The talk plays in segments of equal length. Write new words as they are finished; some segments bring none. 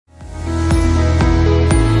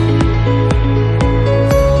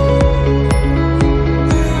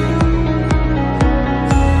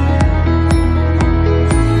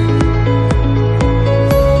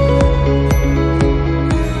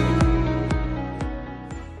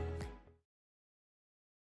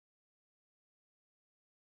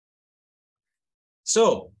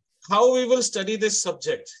So how we will study this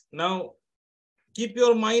subject? Now, keep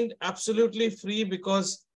your mind absolutely free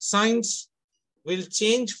because science will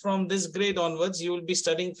change from this grade onwards. You will be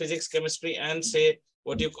studying physics, chemistry, and say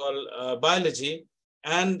what you call biology.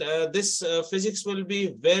 And this physics will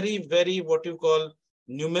be very, very what you call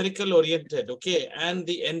numerical oriented. Okay. And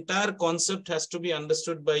the entire concept has to be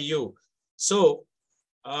understood by you. So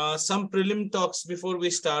some prelim talks before we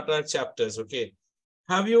start our chapters. Okay.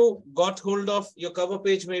 Have you got hold of your cover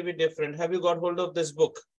page? May be different. Have you got hold of this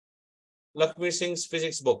book? Lakshmi Singh's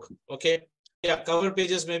physics book. Okay. Yeah, cover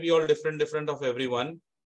pages may be all different of everyone.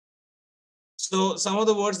 So some of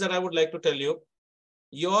the words that I would like to tell you,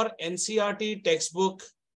 your NCERT textbook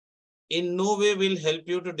in no way will help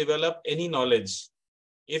you to develop any knowledge.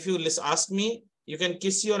 If you ask me, you can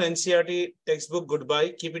kiss your NCERT textbook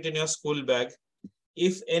goodbye, keep it in your school bag.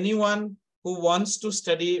 If anyone who wants to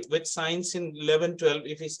study with science in 11, 12,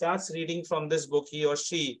 if he starts reading from this book, he or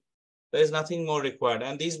she, there is nothing more required.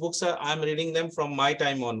 And these books are, I'm reading them from my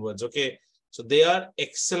time onwards. Okay. So they are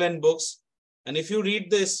excellent books. And if you read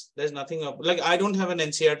this, there's nothing up. Like I don't have an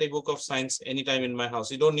NCERT book of science anytime in my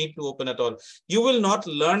house. You don't need to open at all. You will not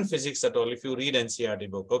learn physics at all if you read NCERT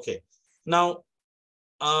book. Okay. Now,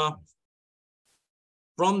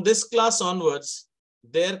 from this class onwards,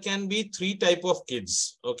 there can be 3 types of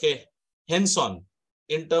kids. Okay. Hence on,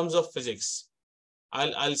 in terms of physics,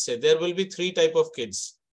 I'll say there will be 3 types of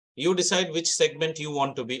kids. You decide which segment you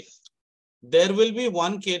want to be. There will be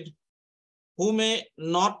one kid who may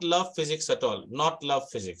not love physics at all, not love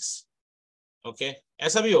physics. Okay,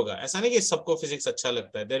 ऐसा भी होगा, ऐसा नहीं कि सबको physics अच्छा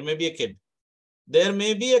लगता है. There may be a kid. There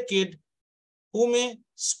may be a kid who may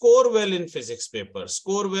score well in physics paper,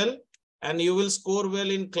 score well, and you will score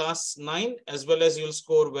well in class 9 as well as you will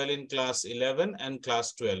score well in class 11 and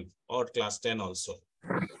class 12 or class 10 also.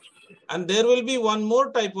 And there will be one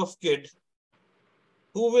more type of kid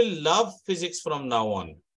who will love physics from now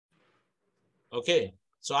on. Okay.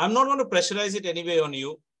 So I'm not going to pressurize it anyway on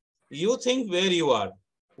you. You think where you are.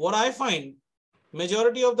 What I find,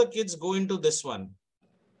 majority of the kids go into this one.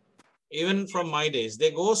 Even from my days,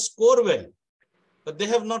 they go score well, but they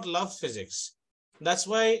have not loved physics. That's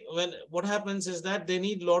why what happens is that they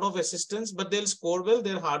need a lot of assistance, but they'll score well,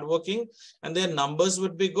 they're hardworking, and their numbers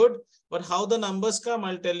would be good. But how the numbers come,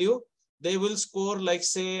 I'll tell you. They will score like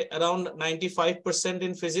say around 95%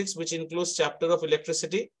 in physics, which includes chapter of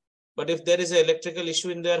electricity. But if there is an electrical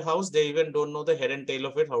issue in their house, they even don't know the head and tail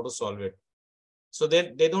of it, how to solve it. So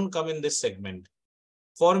they don't come in this segment.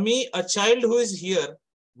 For me, a child who is here,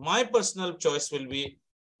 my personal choice will be,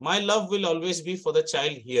 my love will always be for the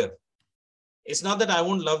child here. It's not that I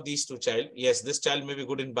won't love these 2 child. Yes, this child may be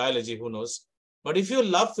good in biology, who knows. But if you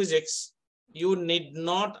love physics, you need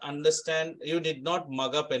not understand, you need not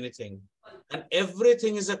mug up anything. And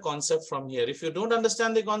everything is a concept from here. If you don't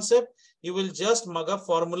understand the concept, you will just mug up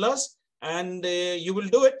formulas and you will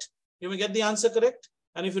do it. You will get the answer correct.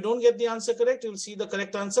 And if you don't get the answer correct, you will see the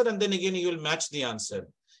correct answer. And then again, you will match the answer.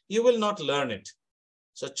 You will not learn it.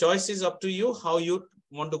 So choice is up to you how you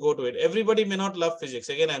want to go to it. Everybody may not love physics.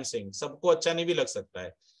 Again, I'm saying, sabko acha nahi bhi lag sakta hai.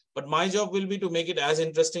 But my job will be to make it as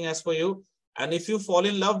interesting as for you. And if you fall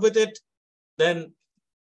in love with it, then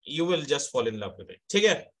you will just fall in love with it. ठीक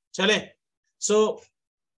है? चले. So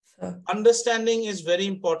understanding is very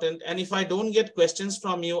important. And if I don't get questions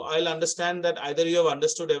from you, I'll understand that either you have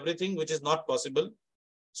understood everything, which is not possible.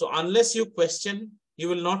 So unless you question, you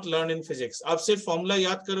will not learn in physics. आप सिर्फ formula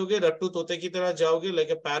याद करोगे, रट्टू तोते की तरह जाओगे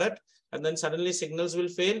like a parrot, and then suddenly signals will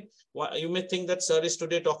fail. You may think that sir is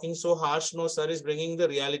today talking so harsh. No, sir is bringing the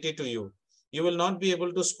reality to you. You will not be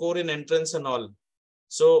able to score in entrance and all.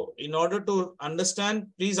 So in order to understand,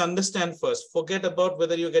 please understand first. Forget about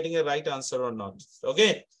whether you're getting a right answer or not.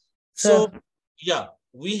 Okay. So yeah,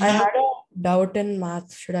 I had a doubt in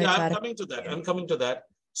math. Should I clarify? I'm coming to that. I'm coming to that.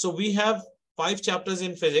 So we have 5 chapters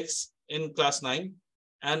in physics in class 9,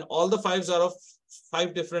 and all the 5s are of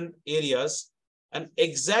 5 different areas. And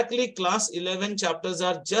exactly class 11 chapters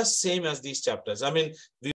are just same as these chapters. I mean,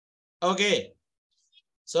 okay.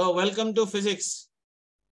 So welcome to physics,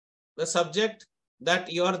 the subject that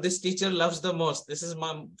this teacher loves the most.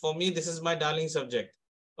 For me, this is my darling subject.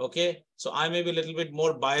 Okay. So I may be a little bit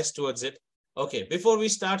more biased towards it. Okay. Before we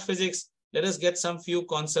start physics, let us get some few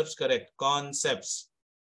concepts correct. Concepts.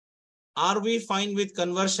 Are we fine with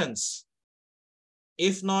conversions?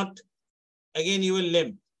 If not, again, you will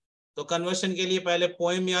limp. तो conversion के लिए पहले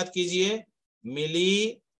poem याद कीजिए.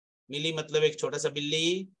 मिली मतलब एक छोटा सा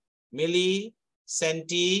बिल्ली. मिली,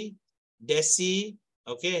 senti, deci.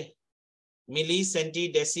 Okay. Milli,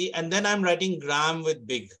 centi, deci. And then I'm writing gram with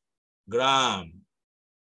big. Gram,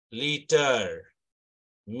 liter,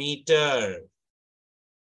 meter,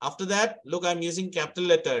 After that, look, I'm using capital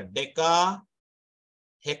letter. Deca,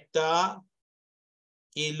 hecta,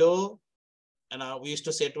 kilo, and we used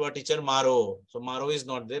to say to our teacher, Maro. So Maro is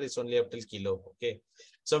not there, it's only up till kilo. Okay.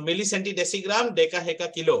 So millicenti decigram, deca,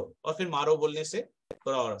 hecta, kilo. और फिर Maro बोलने से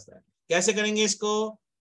थोड़ा और आता है. कैसे करेंगे इसको?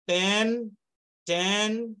 10,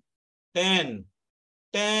 10, 10,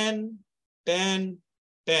 10, 10,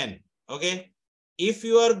 10. Okay. If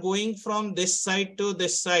you are going from this side to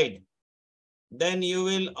this side, then you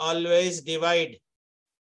will always divide.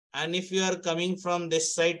 And if you are coming from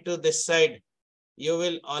this side to this side, you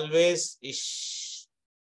will always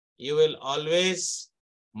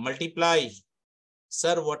multiply.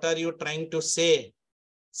 Sir, what are you trying to say?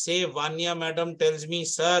 Say, Vanya madam tells me,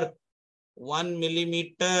 sir, 1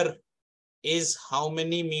 millimeter is how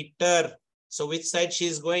many meter? So which side she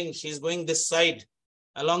is going? She is going this side,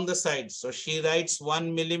 along the side. So she writes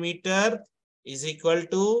 1 millimeter is equal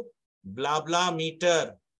to blah blah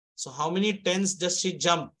meter. So how many tens does she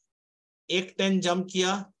jump? एक 10 jump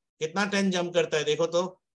किया. कितना 10 jump करता है देखो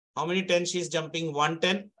तो. How many 10 she is jumping?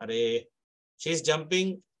 110. अरे, she is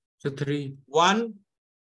jumping. So 3. 1,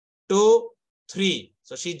 2, 3.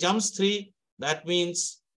 So she jumps 3. That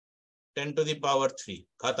means 10 to the power 3.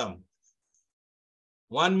 Khatam.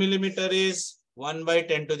 1 millimeter is 1 by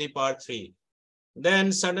 10 to the power 3.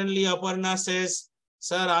 Then suddenly Aparna says,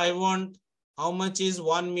 sir, I want how much is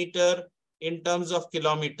 1 meter in terms of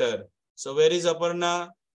kilometer. So where is Aparna?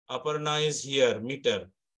 Aparna is here, meter.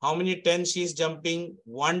 How many 10 she is jumping?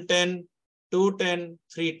 110, 210,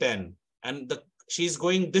 310. And she is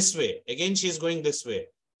going this way. Again, she is going this way.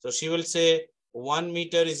 So she will say 1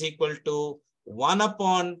 meter is equal to 1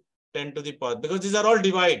 upon 10 to the power. Because these are all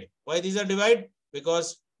divide. Why these are divide?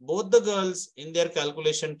 Because both the girls in their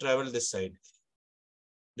calculation travel this side.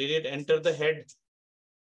 Did it enter the head?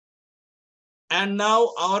 And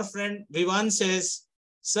now our friend Vivan says,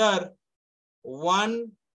 sir,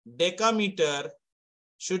 1 decameter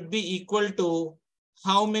should be equal to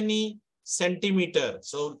how many centimeter?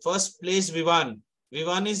 So first place Vivan.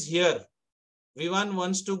 Vivan is here. Vivan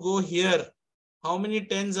wants to go here. How many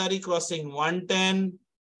tens are he crossing? 110,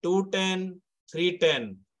 210,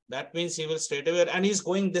 310. That means he will straight away, and he's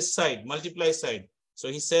going this side, multiply side. So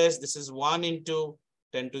he says this is 1 into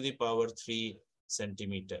 10 to the power 3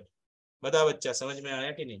 centimeter. बता बच्चा समझ में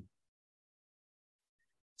आया कि नहीं?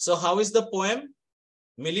 So how is the poem?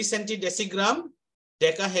 Millicenti decigram,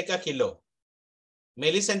 deca hecta kilo.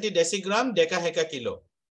 Millicenti decigram, deca hecta kilo.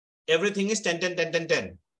 Everything is 10, 10, 10, 10,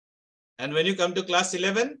 10. And when you come to class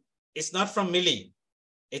 11, it's not from milli.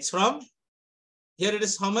 It's from, here it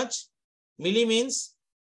is how much? Milli means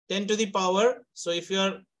 10 to the power. So if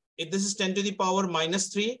this is 10 to the power minus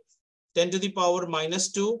 3, 10 to the power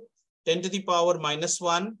minus 2, 10 to the power minus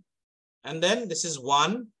 1. And then this is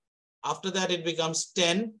 1. After that, it becomes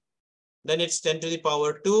 10. Then it's 10 to the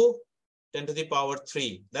power 2, 10 to the power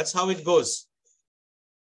 3. That's how it goes.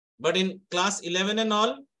 But in class 11 and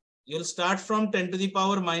all, you'll start from 10 to the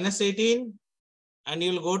power minus 18 and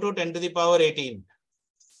you'll go to 10 to the power 18.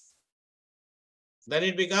 Then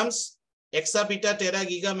it becomes hexapeta, tera,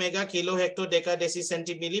 giga, mega, kilo, hecto, deca, deci,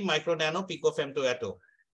 centimilli, micro, nano, pico, femto, atto.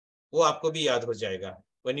 वो आपको भी याद हो जाएगा.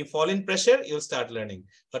 When you fall in pressure, you'll start learning.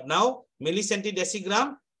 But now, millicenti,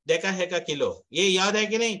 decigram, deca, hecta, kilo. ये याद है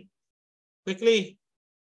कि नहीं? Quickly.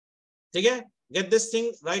 ठीक है? Get this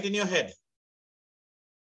thing right in your head.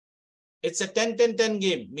 It's a 10, 10, 10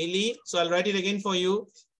 game. Milli. So I'll write it again for you.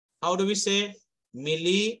 How do we say?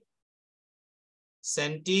 Milli,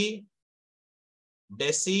 centi,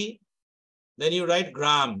 deci. Then you write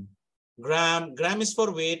gram. Gram. Gram is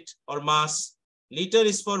for weight or mass. Liter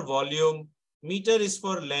is for volume. Meter is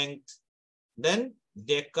for length. Then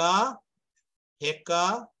deca,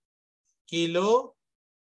 hecta, kilo,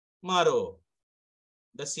 maro.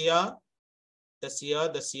 Dacia,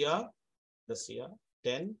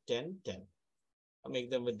 10, 10, 10. I'll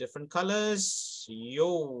make them with different colors.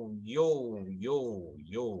 Yo, yo, yo,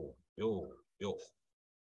 yo, yo, yo.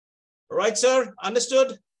 Right, sir?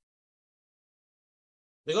 Understood?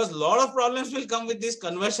 Because a lot of problems will come with this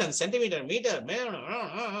conversion. Centimeter, meter.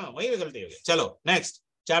 Chalo, next.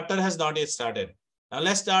 Chapter has not yet started. Now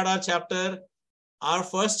let's start our chapter. Our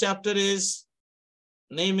first chapter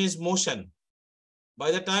name is motion.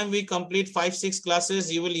 By the time we complete 5, 6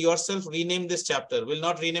 classes, you will yourself rename this chapter. We'll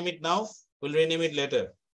not rename it now. We'll rename it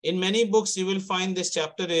later. In many books, you will find this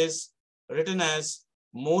chapter is written as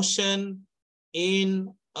motion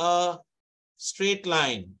in a straight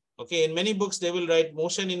line. Okay, in many books, they will write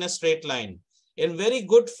motion in a straight line. In very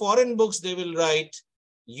good foreign books, they will write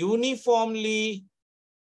uniformly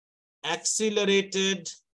accelerated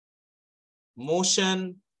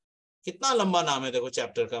motion कितना लंबा नाम है देखो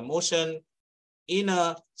chapter का, motion in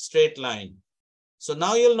a straight line. So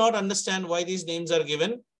now you'll not understand why these names are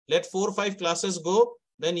given. Let 4 or 5 classes go,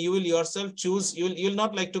 then you will yourself choose. You'll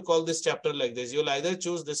not like to call this chapter like this. You'll either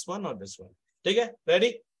choose this one or this one. Okay,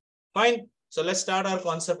 ready? Fine. So let's start our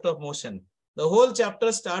concept of motion. The whole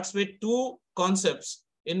chapter starts with 2 concepts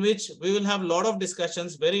in which we will have a lot of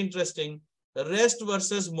discussions, very interesting. Rest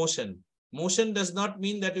versus motion. Motion does not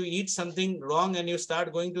mean that you eat something wrong and you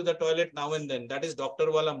start going to the toilet now and then. That is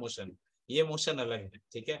doctor wala motion. ये motion अलग है,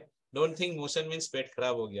 ठीक है? Don't think motion means पेट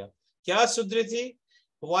खराब हो गया. क्या सुधरी थी?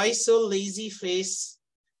 Why so lazy face?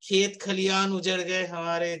 खेत खलियान उजड़ गए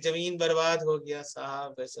हमारे, जमीन बर्बाद हो गया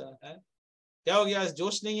साहब, ऐसा है? क्या हो गया? आज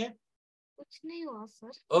जोश नहीं है? कुछ नहीं हुआ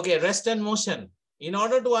sir. Okay, rest and motion. In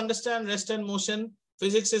order to understand rest and motion,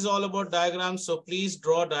 physics is all about diagrams. So please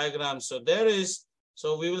draw diagrams.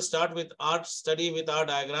 So we will start with art study with our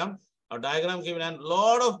diagram. और diagram के बिना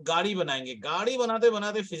lot of गाड़ी बनाएंगे. गाड़ी बनाते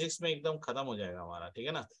बनाते physics में एकदम खत्म हो जाएगा हमारा, ठीक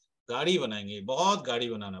है ना? गाड़ी बनाएंगे, बहुत गाड़ी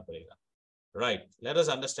बनाना पड़ेगा. Right, let us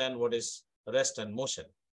understand what is rest and motion.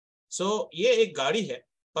 सो ये एक गाड़ी है,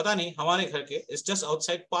 पता नहीं हमारे घर के, it's just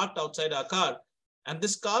outside, parked outside our car, and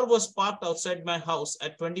this car was parked outside my house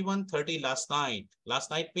at 21:30 last night.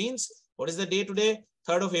 Last night means what is the day today?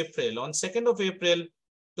 3rd of April. On 2nd of April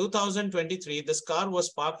 2023, this car was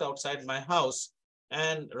parked outside my house.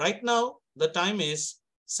 And right now, the time is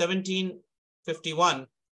 17:51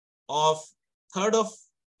 of 3rd of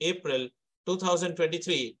April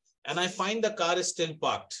 2023. And I find the car is still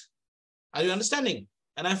parked. Are you understanding?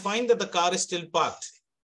 And I find that the car is still parked.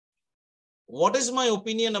 What is my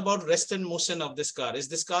opinion about rest and motion of this car? Is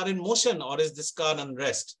this car in motion or is this car in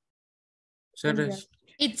rest? Sir, rest.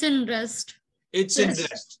 It's in rest. It's in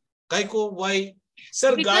rest. Kaiko, why?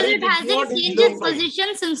 Sir, because it hasn't changed its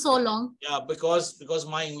position since so long. Yeah, because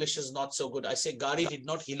my English is not so good. I say Gari did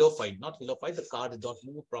not hillofied, not hillofied. The car did not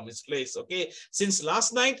move from its place. Okay. Since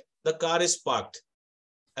last night, the car is parked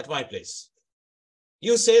at my place.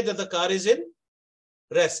 You say that the car is in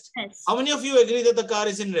rest. Yes. How many of you agree that the car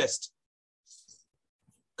is in rest?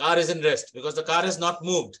 Car is in rest because the car has not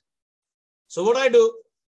moved. So what I do,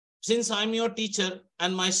 since I'm your teacher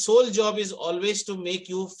and my sole job is always to make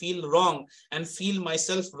you feel wrong and feel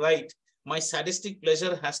myself right, my sadistic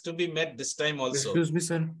pleasure has to be met this time also. Excuse me,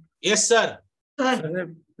 sir. Yes, sir.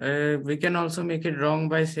 Sir, we can also make it wrong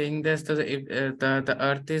by saying that the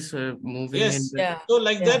earth is moving. Yes. Yeah. So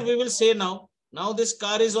like that we will say now. Now this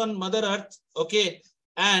car is on Mother Earth. Okay.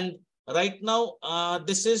 And right now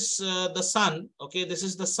this is the sun. Okay. This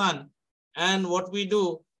is the sun. And what we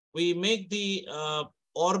do, we make the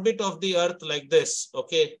orbit of the earth like this.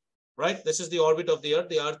 Okay. Right. This is the orbit of the earth.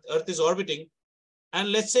 The earth is orbiting.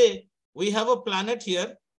 And let's say we have a planet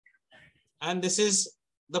here. And this is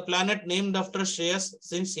the planet named after Shreyas,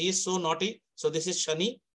 since he is so naughty. So this is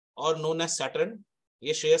Shani, or known as Saturn.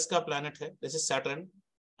 Ye Shreyas ka planet hai. This is Saturn.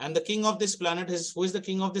 And the king of this planet is, who is the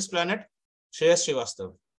king of this planet? Shreyas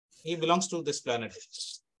Srivastav. He belongs to this planet.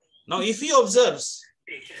 Now, if he observes,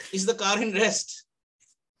 is the car in rest?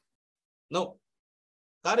 No.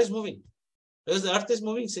 Car is moving. Because the earth is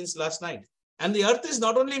moving since last night. And the earth is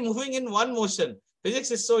not only moving in one motion.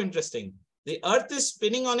 Physics is so interesting. The earth is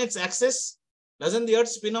spinning on its axis. Doesn't the earth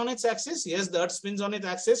spin on its axis? Yes, the earth spins on its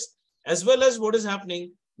axis. As well as what is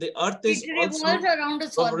happening, the earth is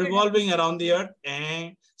also revolving around the earth.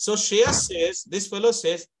 So Shreyas says, this fellow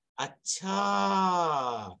says,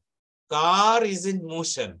 Acha, car is in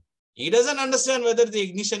motion. He doesn't understand whether the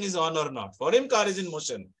ignition is on or not. For him, car is in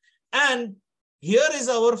motion. And here is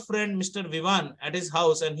our friend, Mr. Vivan, at his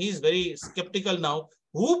house, and he is very skeptical now.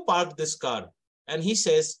 Who parked this car? And he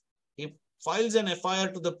says, he files an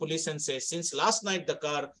FIR to the police and says, since last night, the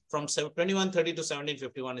car from 21:30 to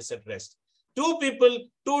 17:51 is at rest. Two people,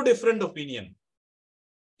 two different opinion.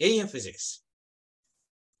 यही है physics.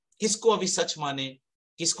 किसको अभी सच माने,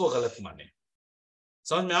 किसको गलत माने?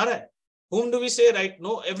 समझ में आ रहा है? Whom do we say right?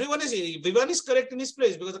 No, everyone is, Vivan is correct in his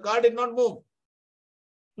place because the car did not move.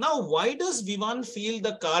 Now, why does Vivan feel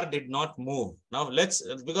the car did not move? Now,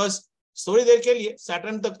 because थोड़ी देर के लिए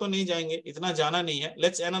Saturn तक तो नहीं जाएंगे, इतना जाना नहीं है.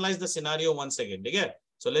 Let's analyze the scenario once again. ठीक है?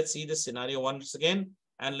 So let's see this scenario once again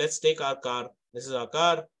and let's take our car. This is our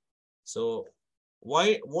car. So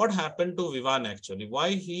what happened to Vivan actually? Why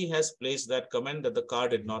he has placed that comment that the car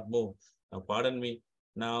did not move? Now, pardon me.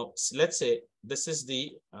 Now, let's say this is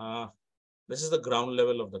the ground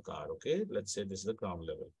level of the car. Okay, let's say this is the ground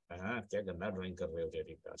level. क्या गंदा drawing कर रहे हो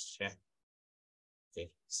तेरी class? Okay,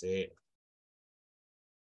 say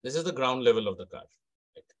this is the ground level of the car.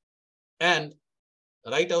 And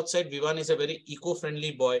right outside, Vivan is a very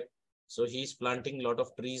eco-friendly boy. So he's planting a lot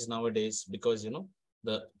of trees nowadays because, you know,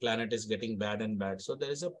 the planet is getting bad and bad. So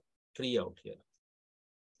there is a tree out here.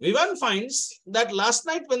 Vivan finds that last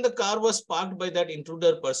night when the car was parked by that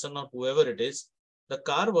intruder person or whoever it is, the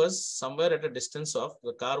car was somewhere at a distance of,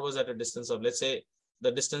 let's say,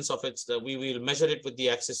 the distance of its, we will measure it with the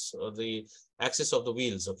axis of the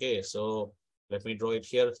wheels. Okay, so let me draw it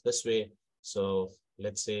here this way. So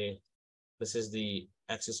let's say this is the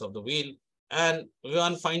axis of the wheel, and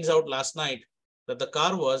Vivan finds out last night that the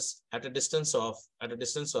car was at a distance of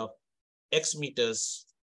X meters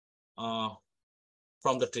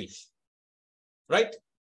from the tree. Right?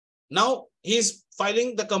 Now he's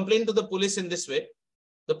filing the complaint to the police in this way.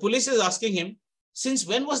 The police is asking him, since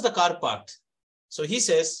when was the car parked? So he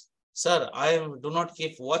says, sir, I do not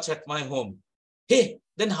keep watch at my home. Hey,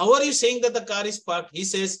 then how are you saying that the car is parked? He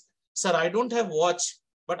says, sir, I don't have watch,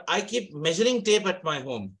 but I keep measuring tape at my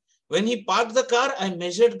home. When he parked the car, I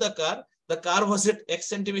measured the car. The car was at X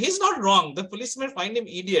centimeters. He's not wrong. The policeman find him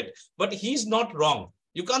idiot, but he's not wrong.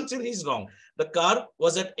 You can't say he's wrong. The car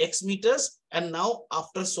was at X meters, and now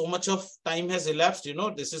after so much of time has elapsed, you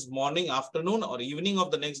know, this is morning, afternoon, or evening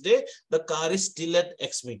of the next day, the car is still at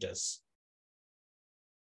X meters.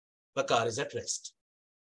 The car is at rest.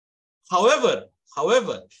 However,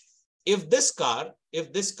 if this car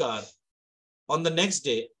on the next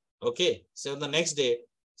day, okay, so on the next day,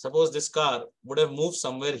 suppose this car would have moved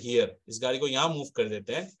somewhere here. Is गाड़ी को यहाँ move कर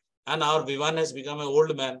देते हैं, and our Vivan has become an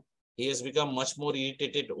old man. He has become much more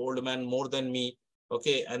irritated old man, more than me.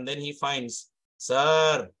 Okay, and then he finds,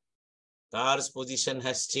 sir, car's position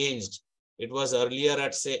has changed. It was earlier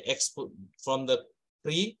at say X from the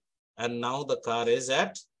tree, and now the car is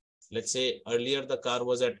at, let's say earlier the car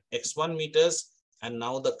was at X1 meters, and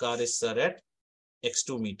now the car is, sir, at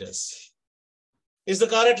X2 meters. Is the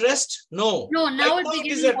car at rest? No. No, now it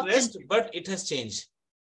is at rest, but it has changed.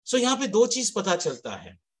 So यहाँ पे दो चीज पता चलता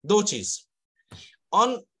है. दो चीज.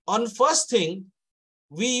 On first thing,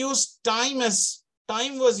 we use time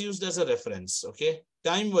was used as a reference. Okay,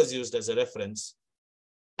 time was used as a reference,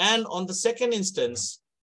 and on the second instance,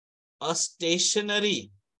 a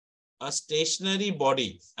stationary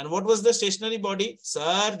body. And what was the stationary body?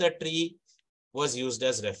 Sir, the tree was used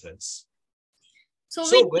as reference. So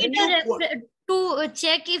we need to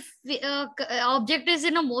check if object is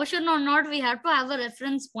in a motion or not, we have to have a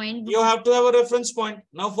reference point. You have to have a reference point.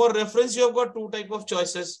 Now for reference, you have got two types of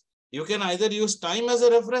choices. You can either use time as a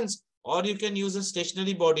reference, or you can use a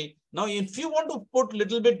stationary body. Now, if you want to put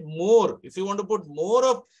little bit more, if you want to put more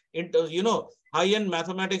of, you know, high-end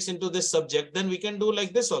mathematics into this subject, then we can do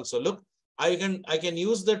like this also. Look, I can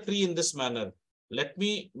use the tree in this manner. Let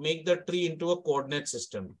me make the tree into a coordinate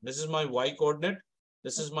system. This is my y coordinate.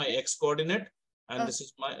 This is my x coordinate. And this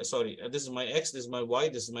is my, this is my x, this is my y,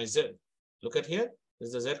 this is my z. Look at here.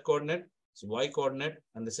 This is the z coordinate, this is y coordinate,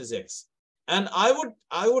 and this is x. And I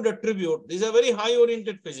would attribute, these are very high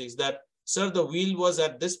oriented physics, that, sir, the wheel was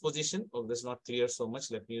at this position. Oh, this is not clear so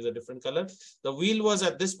much. Let me use a different color. The wheel was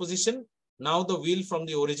at this position. Now the wheel from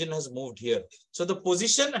the origin has moved here. So the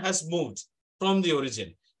position has moved from the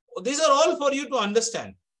origin. These are all for you to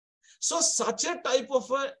understand. So such a type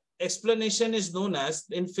of a explanation is known as,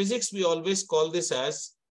 in physics, we always call this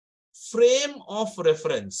as frame of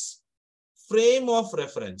reference. Frame of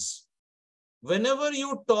reference. Whenever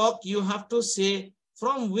you talk, you have to say,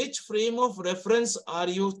 from which frame of reference are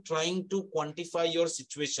you trying to quantify your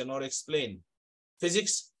situation or explain?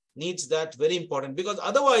 Physics needs that, very important, because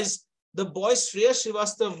otherwise the boy Shreyas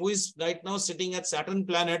Srivastava, who is right now sitting at Saturn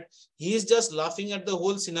planet, he is just laughing at the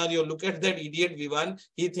whole scenario. Look at that idiot Vivan.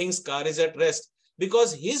 He thinks car is at rest,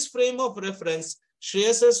 because his frame of reference,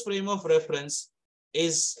 Shreyas's frame of reference,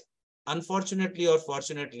 is unfortunately or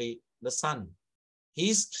fortunately the sun.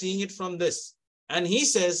 He's seeing it from this. And he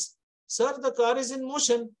says, sir, the car is in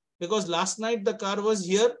motion because last night the car was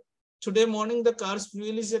here. Today morning, the car's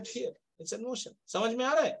wheel is at here. It's in motion. Samajh mein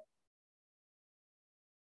aa raha hai?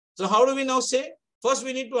 So how do we now say? First,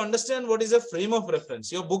 we need to understand what is a frame of reference.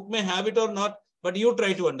 Your book may have it or not, but you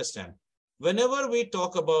try to understand. Whenever we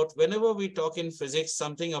talk in physics,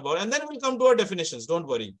 something about, and then we'll come to our definitions, don't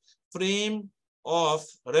worry. Frame of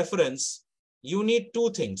reference, you need two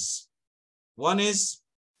things. One is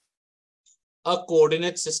a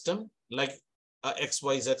coordinate system, like a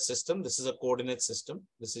XYZ system. This is a coordinate system.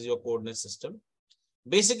 This is your coordinate system.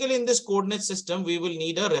 Basically, in this coordinate system, we will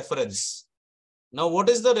need a reference. Now, what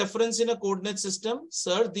is the reference in a coordinate system?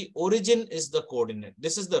 Sir, the origin is the coordinate.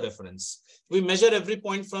 This is the reference. We measure every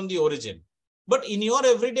point from the origin. But in your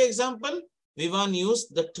everyday example, Vivan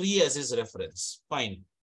used the tree as his reference. Fine.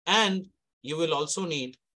 And you will also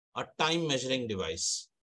need a time measuring device.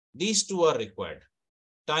 These two are required.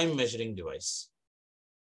 Time measuring device.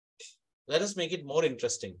 let us make it more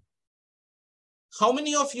interesting. How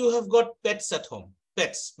many of you have got pets at home?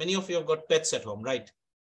 Pets. Many of you have got pets at home, right?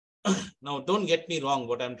 Now, don't get me wrong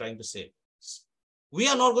what I'm trying to say. We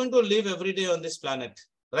are not going to live every day on this planet,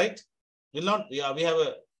 right? We'll not, yeah, we have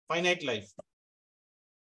a finite life.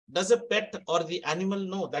 Does a pet or the animal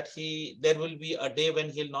know that there will be a day when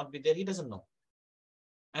he'll not be there? He doesn't know.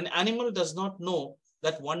 An animal does not know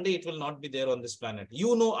that one day it will not be there on this planet.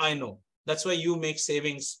 You know, I know. That's why you make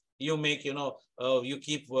savings. You make, you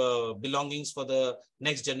keep belongings for the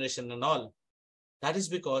next generation and all. That is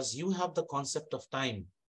because you have the concept of time.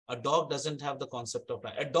 A dog doesn't have the concept of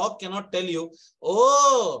time. A dog cannot tell you,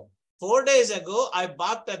 oh, 4 days ago, I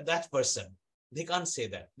barked at that person. They can't say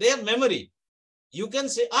that. They have memory. You can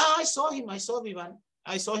say, I saw him. I saw Vivan.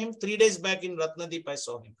 I saw him 3 days back in Ratnadeep. I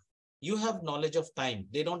saw him. You have knowledge of time.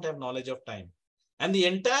 They don't have knowledge of time. And the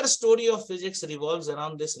entire story of physics revolves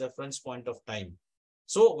around this reference point of time.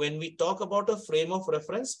 So when we talk about a frame of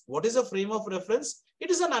reference, what is a frame of reference?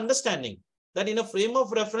 It is an understanding that in a frame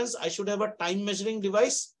of reference, I should have a time measuring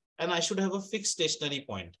device and I should have a fixed stationary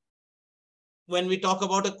point. When we talk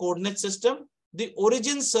about a coordinate system, the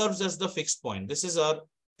origin serves as the fixed point. This is our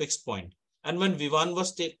fixed point. And when Vivan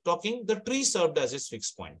was talking, the tree served as his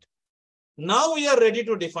fixed point. Now we are ready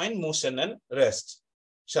to define motion and rest.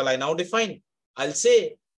 Shall I now define? I'll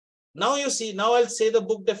say, now you see, now I'll say the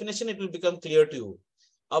book definition, it will become clear to you.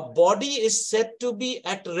 A body is said to be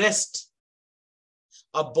at rest.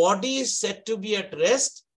 A body is said to be at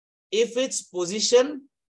rest if its position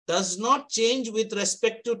does not change with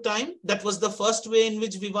respect to time. That was the first way in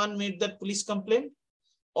which Vivan made that police complaint.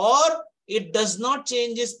 Or it does not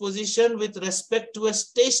change its position with respect to a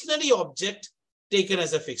stationary object taken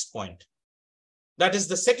as a fixed point. That is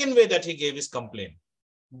the second way that he gave his complaint.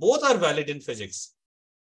 Both are valid in physics.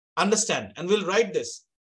 Understand, and we'll write this.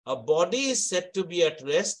 A body is said to be at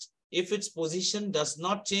rest if its position does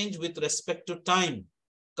not change with respect to time.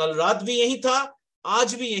 Kal raat bhi yahi tha,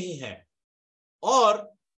 aaj bhi yahi hai. Or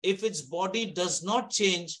if its body does not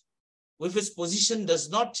change, if its position does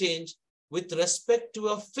not change with respect to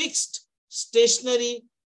a fixed stationary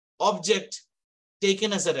object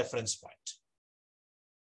taken as a reference point.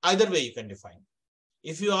 Either way you can define.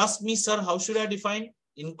 If you ask me, sir, how should I define?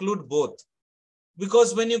 Include both.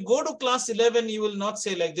 Because when you go to class 11, you will not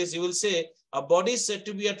say like this. You will say a body is said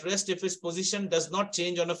to be at rest if its position does not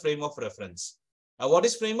change on a frame of reference. Now, what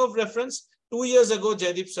is frame of reference? 2 years ago,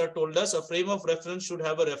 Jaideep sir told us a frame of reference should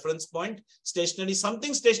have a reference point, stationary,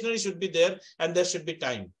 something stationary should be there, and there should be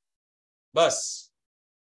time. Bas.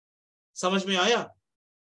 Samajh mein aaya?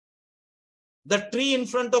 The tree in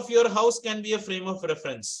front of your house can be a frame of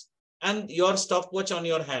reference. And your stopwatch on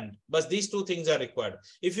your hand. But these two things are required.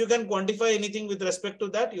 If you can quantify anything with respect to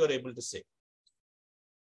that, you are able to say.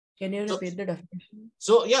 Can you repeat the definition?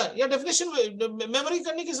 So yeah, definition memory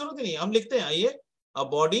करने की जरूरत नहीं. हम लिखते हैं. आइए, a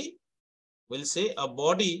body, we'll say a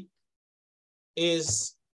body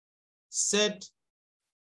is said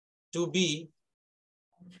to be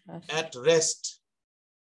at rest.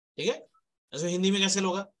 ठीक है? ऐसे हिंदी में कैसे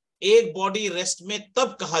होगा? एक body rest में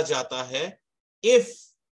तब कहा जाता है if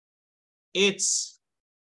its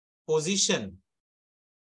position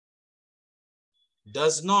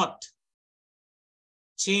does not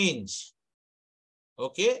change.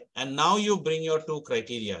 Okay, and now you bring your two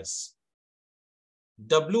criterias.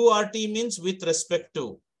 WRT means with respect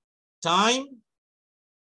to time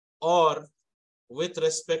or with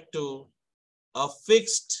respect to a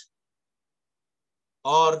fixed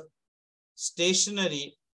or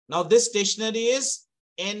stationary. Now this stationary is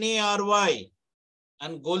NARY.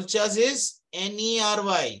 And Golchas is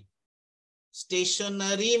NERY.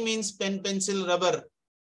 Stationary means pen, pencil, rubber.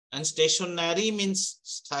 And stationary means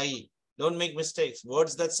sthai. Don't make mistakes.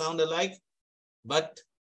 Words that sound alike, but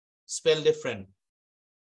spell different.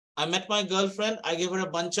 I met my girlfriend. I gave her a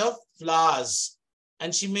bunch of flowers.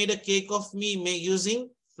 And she made a cake of me using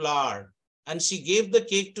flour. And she gave the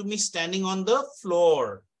cake to me standing on the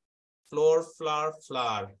floor. Floor, flour,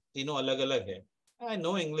 flour. Tino alag alag hai. I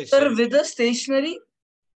know English. Sir, with the stationary?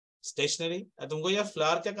 Stationary. तुमको यह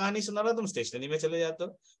flower क्या कहानी सुना रहा तुम stationery में चले जाते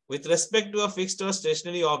हो. With respect to a fixed or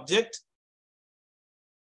stationary object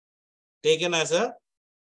taken as a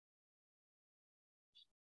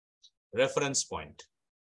reference point.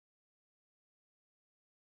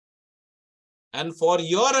 And for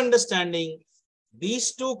your understanding,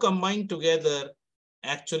 these two combined together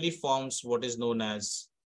actually forms what is known as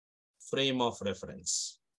frame of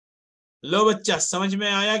reference. लो बच्चा, समझ में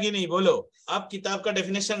आया कि नहीं? बोलो. आप किताब का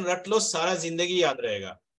डेफिनेशन रट लो, सारा जिंदगी याद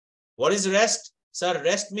रहेगा. What is rest? Sir,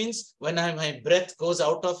 rest means when my breath goes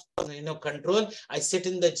out of control, I sit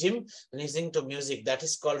in the gym listening to music. That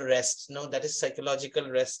is called rest. No, that is psychological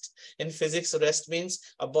rest. In physics, rest means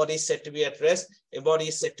a body is said to be at rest. A body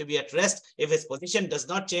is said to be at rest if its position does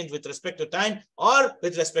not change with respect to time or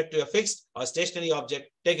with respect to a fixed or stationary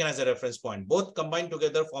object taken as a reference point. Both combined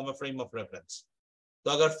together form a frame of reference.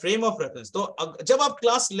 तो अगर frame of reference, तो जब आप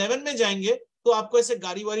class 11 में जाएंगे तो आपको ऐसे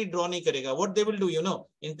गाड़ी वाड़ी ड्रॉ नहीं करेगा. What they will do,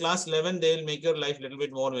 in class 11 they will make your life a little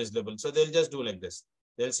bit more miserable. So they'll just do like this.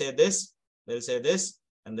 They'll say this, they'll say this,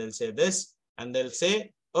 and they'll say this, and they'll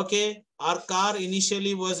say, okay, our car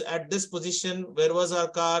initially was at this position. Where was our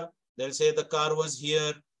car? They'll say the car was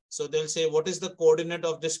here. So they'll say, what is the coordinate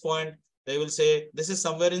of this point? They will say, this is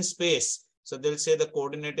somewhere in space. So they'll say the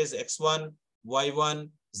coordinate is x1, y1,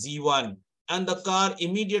 z1. And the car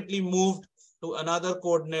immediately moved to another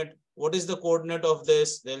coordinate. What is the coordinate of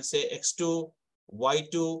this? They'll say x2,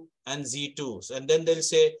 y2, and z2. So, and then they'll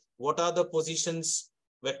say, what are the positions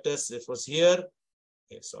vectors? It was here.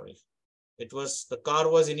 Okay, sorry. It was, the car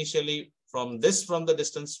was initially from the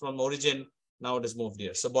distance from origin. Now it is moved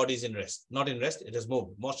here. So body is in rest. Not in rest, it has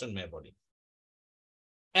moved. Motion में body.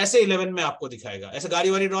 ऐसे 11 में आपको दिखाएगा. ऐसे गाड़ी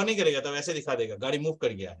वाड़ी draw नहीं करेगा, तब ऐसे दिखा देगा. गाड़ी मूव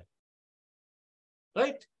कर गया है.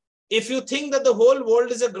 Right? If you think that the whole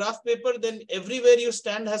world is a graph paper, then everywhere you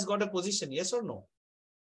stand has got a position. Yes or no?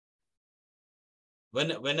 When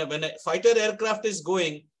a fighter aircraft is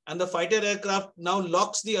going and the fighter aircraft now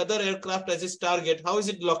locks the other aircraft as its target, how is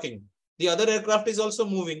it locking? The other aircraft is also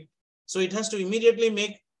moving. So it has to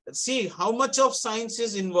immediately see how much of science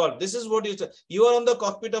is involved. This is what you are on the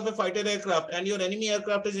cockpit of a fighter aircraft and your enemy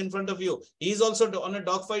aircraft is in front of you. He is also on a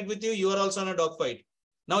dogfight with you. You are also on a dogfight.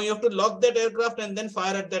 Now you have to lock that aircraft and then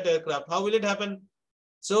fire at that aircraft. How will it happen?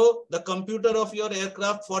 So the computer of your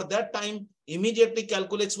aircraft for that time immediately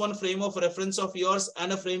calculates one frame of reference of yours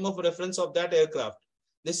and a frame of reference of that aircraft.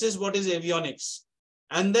 This is what is avionics.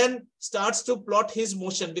 And then starts to plot his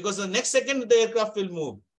motion, because the next second the aircraft will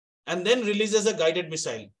move and then releases a guided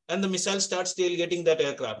missile. And the missile starts tailgating that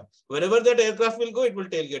aircraft. Wherever that aircraft will go, it will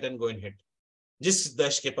tailgate and go and hit. जिस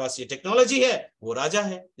देश के पास ये technology है वो राजा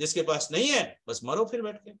है, जिसके पास नहीं है बस मरो फिर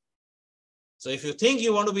बैठ के. So if you think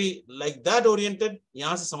you want to be like that oriented,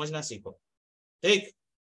 यहां से समझना सीखो. ठीक.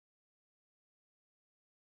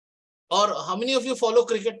 और how many of you follow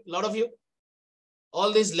cricket? A lot of you.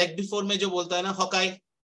 All these leg before में जो बोलता है ना, Hawkeye,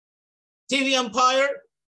 TV umpire,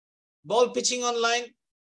 ball pitching on line,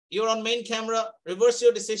 you're on main camera, reverse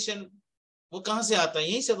your decision. वो कहां से आता है?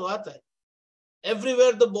 यहीं से तो आता है.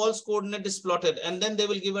 Everywhere the ball's coordinate is plotted, and then they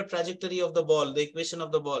will give a trajectory of the ball, the equation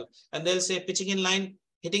of the ball, and they'll say pitching in line,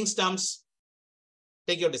 hitting stumps,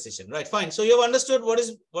 take your decision. Right, fine. So you have understood what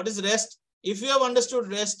is rest. If you have understood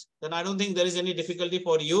rest, then I don't think there is any difficulty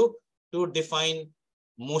for you to define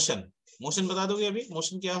motion. Motion बता दोगे अभी?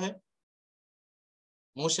 Motion क्या है?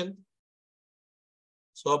 Motion.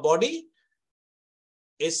 So a body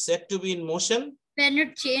is said to be in motion when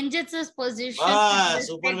it changes its position.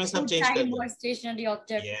 ऊपर में सब change कर दो. Stationary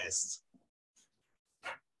object. Yes.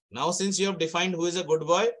 Now since you have defined who is a good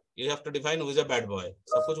boy, you have to define who is a bad boy.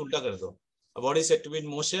 सब कुछ उल्टा कर दो. A body is said to be in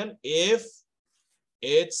motion if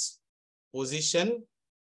its position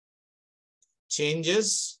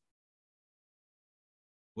changes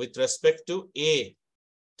with respect to A,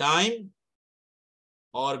 time,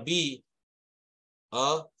 or B,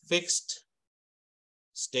 a fixed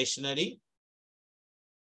stationary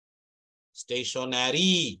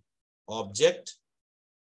object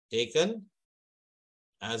taken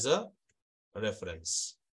as a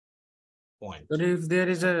reference point. But if there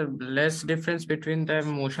is a less difference between the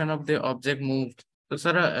motion of the object moved, so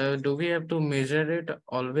sir, do we have to measure it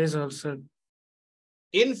always also?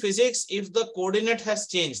 In physics, if the coordinate has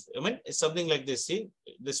changed, I mean, it's something like this. See,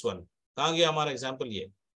 this one. कहाँ गया हमारा example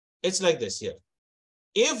ये? It's like this here.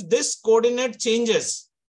 If this coordinate changes,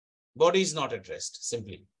 body is not at rest.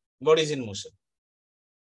 Simply, body is in motion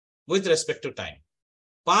with respect to time.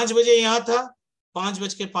 5 बजे यहाँ था,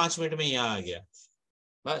 5:05 में यहाँ आ गया.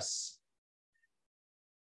 बस.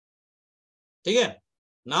 ठीक है?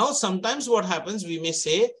 Now, sometimes what happens, we may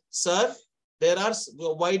say, sir,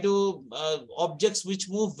 why do objects which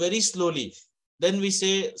move very slowly? Then we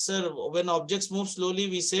say, sir, when objects move slowly,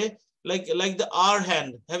 we say, like the hour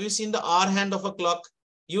hand. Have you seen the hour hand of a clock?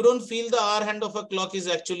 You don't feel the hour hand of a clock is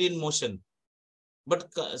actually in motion.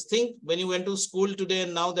 But think, when you went to school today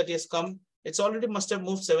and now that he has come, it's already must have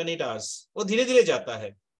moved 7-8 hours. वो धीरे-धीरे जाता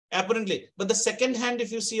है, apparently. But the second hand,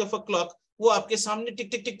 if you see of a clock, वो आपके सामने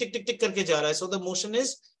टिक टिक टिक टिक टिक टिक करके जा रहा है. So the motion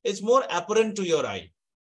is more apparent to your eye.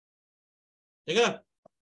 ठीक है?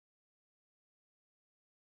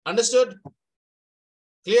 Understood?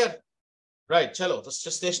 Clear? Right, chalo, that's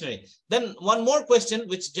just stationary. Then one more question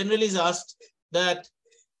which generally is asked, that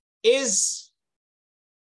is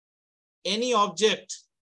any object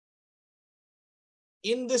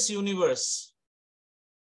in this universe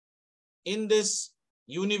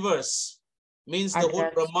means the At whole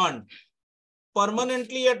rest. Brahman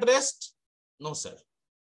permanently at rest? No, sir.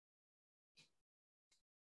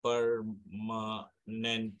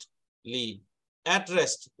 Permanently at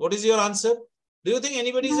rest. What is your answer? Do you think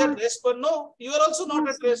anybody is at rest? But no, you are also not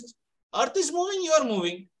at rest. Earth is moving, you are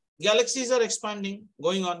moving. Galaxies are expanding,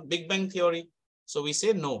 going on. Big Bang theory. So we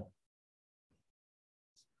say no.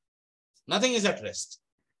 Nothing is at rest.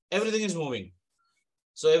 Everything is moving.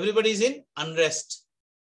 So everybody is in unrest.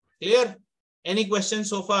 Clear? Any questions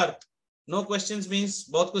so far? No questions means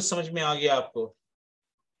बहुत कुछ समझ में आ गया आपको.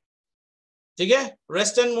 ठीक है?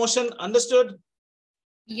 Rest and motion understood?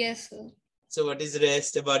 Yes, sir. So what is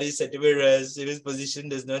rest? A body is said to be rest if its position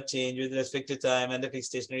does not change with respect to time and the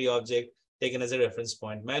fixed stationary object taken as a reference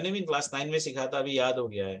point. मैंने भी class 9 में सीखा था, अभी याद हो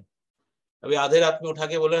गया है. अभी आधे रात में उठा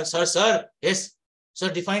के बोल रहे हैं, sir yes sir,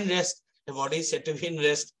 define rest. The body is said to be in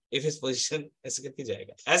rest if its position, ऐसे करके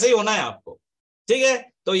जाएगा. ऐसे ही होना है आपको. ठीक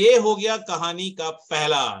है? तो ये हो गया कहानी का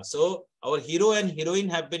पहला. So our hero and heroine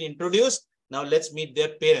have been introduced. Now let's meet their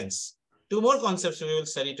parents. Two more concepts we will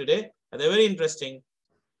study today. They're very interesting.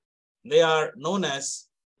 They are known as,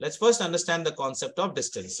 let's first understand the concept of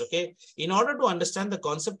distance. Okay. In order to understand the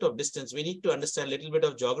concept of distance, we need to understand a little bit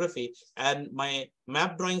of geography, and my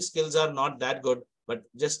map drawing skills are not that good, but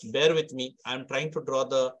just bear with me. I'm trying to draw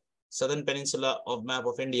the southern peninsula of map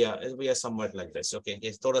of India. We are somewhat like this. Okay.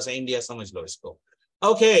 Yes, thoda sa India samajh lo isko.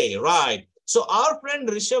 Okay, right. So our friend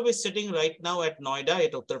Rishabh is sitting right now at Noida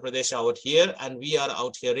at Uttar Pradesh out here, and we are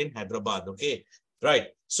out here in Hyderabad. Okay. Right.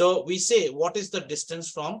 So we say, what is the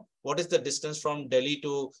distance from Delhi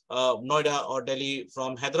to Noida, or Delhi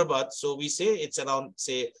from Hyderabad? So we say it's around,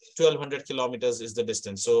 say, 1200 kilometers is the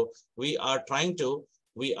distance. So we are trying to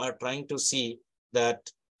see that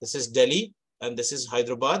this is Delhi and this is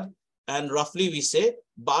Hyderabad, and roughly we say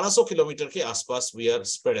 1200 kilometer ke aspas we are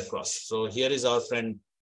spread across. So here is our friend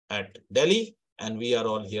at Delhi, and we are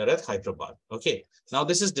all here at Hyderabad. Okay. Now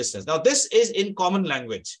this is distance. Now this is in common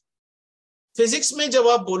language. Physics में जब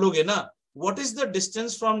आप बोलोगे ना, what is the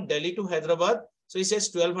distance from Delhi to Hyderabad? So he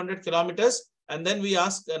says 1200 kilometers. And then we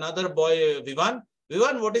ask another boy, Vivan,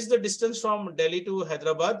 what is the distance from Delhi to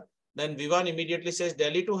Hyderabad? Then Vivan immediately says,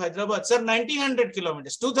 Delhi to Hyderabad, sir, 1900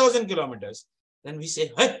 kilometers, 2000 kilometers. Then we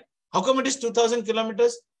say, hey, how come it is 2000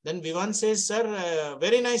 kilometers? Then Vivan says, sir,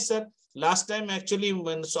 very nice, sir. Last time, actually,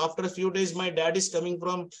 so after a few days, my dad is coming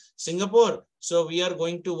from Singapore. So we are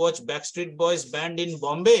going to watch Backstreet Boys band in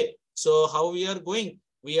Bombay. So how we are going?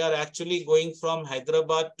 We are actually going from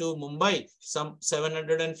Hyderabad to Mumbai, some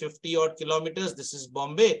 750 odd kilometers. This is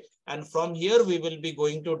Bombay. And from here, we will be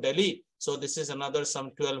going to Delhi. So this is another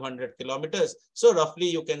some 1200 kilometers. So roughly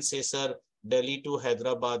you can say, sir, Delhi to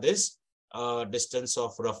Hyderabad is a distance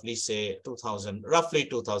of roughly say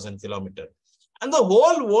 2000 kilometers. And the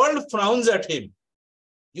whole world frowns at him.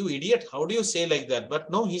 You idiot, how do you say like that? But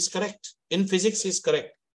no, he's correct. In physics, he's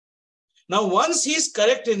correct. Now, once he's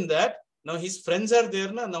correct in that, now his friends are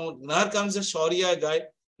there. Now comes a Shaurya guy.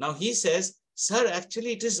 Now he says, sir,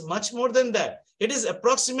 actually, it is much more than that. It is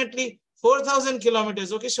approximately 4000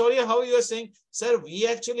 kilometers. Okay, Shaurya, how you are saying? Sir, we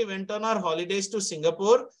actually went on our holidays to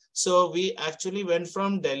Singapore. So we actually went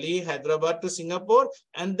from Delhi, Hyderabad to Singapore,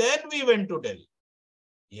 and then we went to Delhi.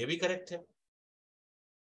 ये भी correct है.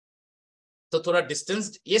 तो थोड़ा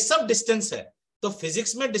distance, ये सब distance है. तो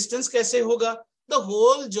physics में distance कैसे होगा? The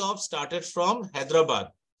whole job started from Hyderabad.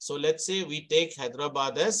 So let's say we take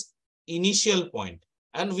Hyderabad as initial point,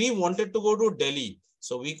 and we wanted to go to Delhi.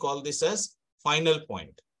 So we call this as final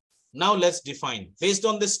point. Now let's define based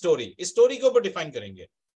on this story. इस story को ऊपर define करेंगे.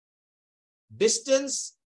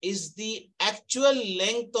 Distance is the actual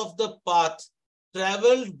length of the path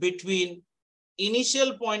traveled between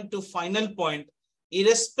initial point to final point,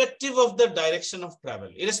 irrespective of the direction of travel,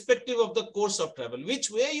 irrespective of the course of travel. Which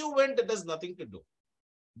way you went, it has nothing to do.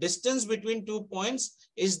 Distance between 2 points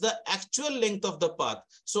is the actual length of the path.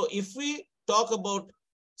 So if we talk about,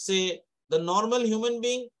 say, the normal human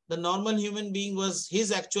being was,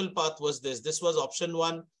 his actual path was this. This was option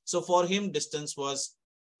 1. So for him, distance was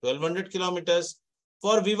 1200 kilometers.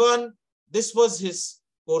 For Vivan, this was his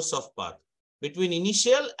course of path between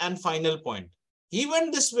initial and final point. He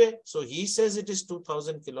went this way, so he says it is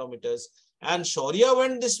 2000 kilometers. And Shaurya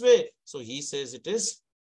went this way, so he says it is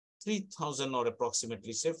 3000 or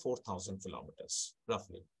approximately say 4000 kilometers,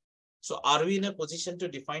 roughly. So are we in a position to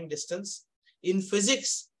define distance? In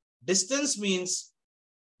physics, distance means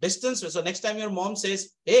Distance. So next time your mom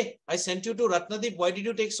says, hey, I sent you to Ratnadeep. Why did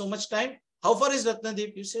you take so much time? How far is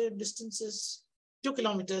Ratnadeep? You say distance is 2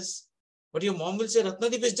 kilometers. But your mom will say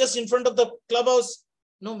Ratnadeep is just in front of the clubhouse.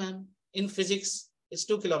 No, ma'am. In physics, it's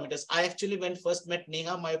 2 kilometers. I actually went first, met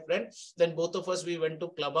Neha, my friend. Then both of us, we went to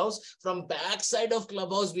clubhouse. From back side of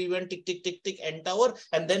clubhouse, we went tick, tick, tick, tick, N Tower.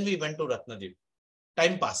 And then we went to Ratnadeep.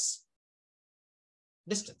 Time pass.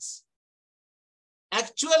 Distance.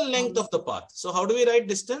 Actual length of the path. So how do we write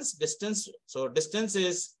distance? Distance. So distance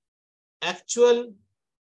is actual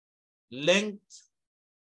length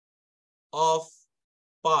of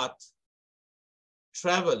path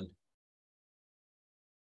traveled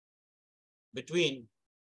between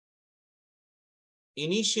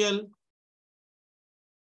initial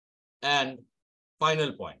and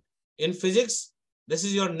final point. In physics, this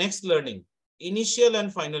is your next learning. Initial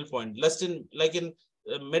and final point. Like in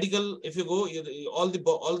medical, if you go, all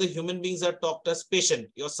the human beings are talked as patient,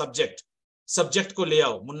 your subject. Subject ko le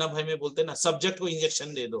aao. Munna bhai mein bolte na, subject ko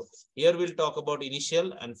injection de do. Here we'll talk about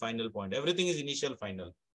initial and final point. Everything is initial,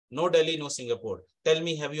 final. No Delhi, no Singapore. Tell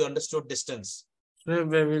me, have you understood distance? So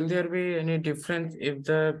will there be any difference if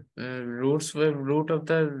the route of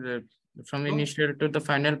the from initial to the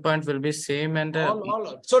final point will be same and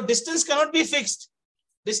so distance cannot be fixed.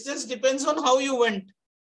 Distance depends on how you went.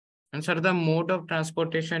 And sir, the mode of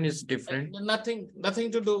transportation is different. Nothing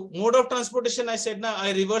to do. Mode of transportation, I said, now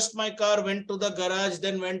I reversed my car, went to the garage,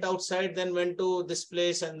 then went outside, then went to this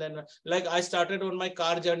place. And then like I started on my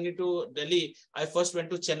car journey to Delhi. I first went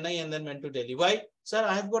to Chennai and then went to Delhi. Why? Sir,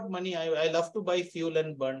 I have got money. I love to buy fuel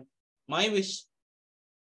and burn. My wish.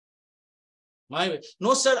 My wish.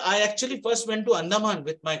 No, sir, I actually first went to Andaman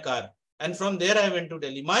with my car. And from there I went to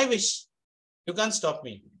Delhi. My wish. You can't stop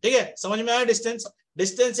me. Okay? Samajh mein aaya distance?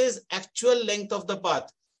 Distance is actual length of the path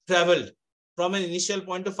traveled from an initial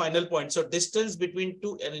point to final point. So distance between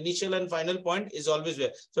an initial and final point is always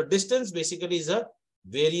there. So distance basically is a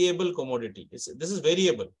variable commodity. This is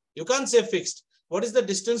variable. You can't say fixed. What is the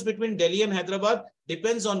distance between Delhi and Hyderabad?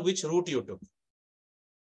 Depends on which route you took.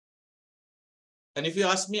 And if you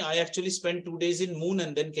ask me, I actually spent 2 days in Moon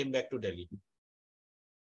and then came back to Delhi.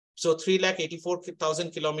 So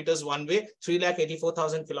 384,000 kilometers one way,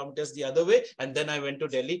 384,000 kilometers the other way, and then I went to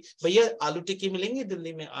Delhi. Bhaiya, aloo tikki milenge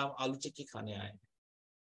Delhi mein? Aloo tikki khane aaye.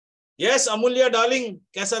 Yes, Amulya, darling,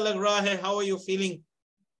 kaisa lag raha hai? How are you feeling?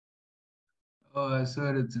 Oh,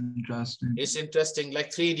 sir, it's interesting. It's interesting,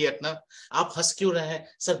 like Three Idiot, na? Aap has kyun rahe hain?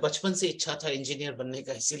 Sir, bachpan se ichha tha engineer banne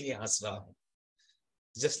ka, isliye has raha hu.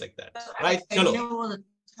 Just like that, right? Chalo.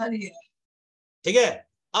 ठीक है?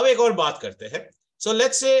 अब एक और बात करते हैं. So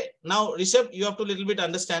let's say now, Rishabh, you have to little bit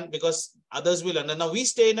understand because others will understand. Now we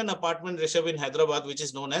stay in an apartment, Rishabh, in Hyderabad, which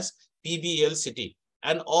is known as PBL city.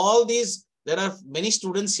 And all these, there are many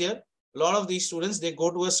students here. A lot of these students, they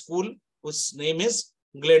go to a school whose name is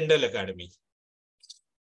Glendale Academy.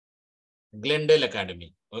 Glendale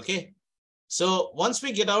Academy. Okay. So once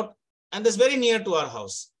we get out, and that's very near to our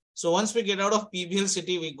house. So once we get out of PBL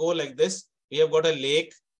city, we go like this. We have got a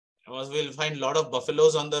lake. We'll find a lot of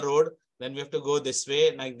buffaloes on the road. Then we have to go this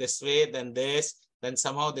way, like this way, then this, then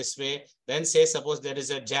somehow this way. Then say, suppose there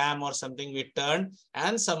is a jam or something, we turn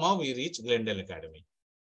and somehow we reach Glendale Academy.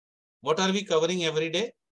 What are we covering every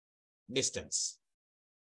day? Distance.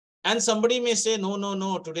 And somebody may say,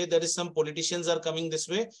 no, today there is some politicians are coming this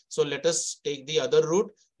way. So let us take the other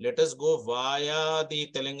route. Let us go via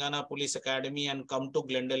the Telangana Police Academy and come to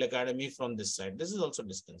Glendale Academy from this side. This is also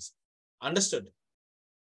distance. Understood?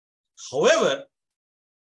 However,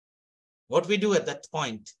 what we do at that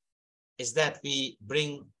point is that we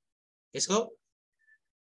bring isko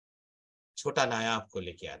छोटा नायाब को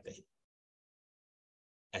लेके आते हैं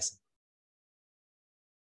ऐसा.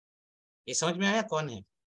 ये समझ में आया कौन है?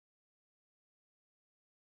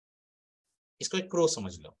 इसको एक क्रो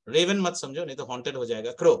समझ लो. रेवन मत समझो, नहीं तो हॉन्टेड हो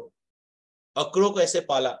जाएगा. क्रो. और क्रो को ऐसे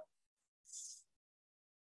पाला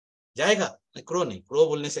जाएगा. क्रो नहीं, क्रो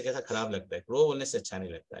बोलने से कैसा खराब लगता है, क्रो बोलने से अच्छा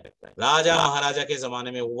नहीं लगता है. राजा महाराजा के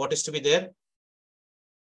जमाने में what is to be there?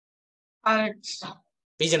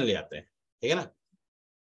 Pigeon ले आते हैं, ठीक है ना.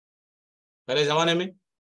 पहले जमाने में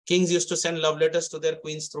Kings used to send love letters to their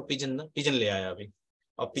queen's through pigeon. ना पिजन ले आया अभी.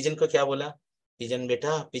 और पिजन को क्या बोला? पिजन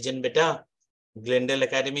बेटा ग्लेंडेल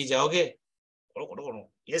एकेडमी जाओगे?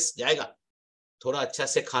 यस जाएगा. थोड़ा अच्छा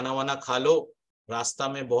से खाना वाना खा लो, रास्ता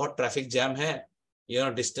में बहुत ट्रैफिक जैम है,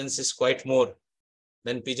 distance is quite more.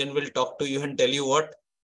 Then pigeon will talk to you and tell you what?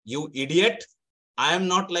 You idiot, I am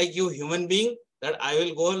not like you human being that I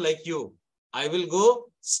will go like you. I will go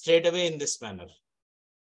straight away in this manner.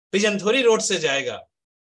 Pigeon thori road se jayega.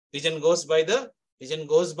 Pigeon goes by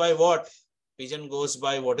what? Pigeon goes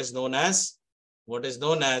by what is known as what is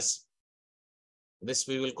known as, this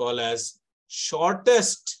we will call as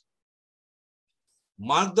shortest,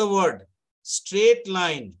 mark the word, straight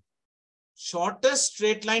line, shortest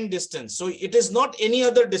straight line distance. So it is not any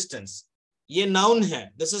other distance. Ye noun hai.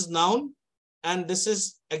 This is noun and this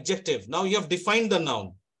is adjective. Now you have defined the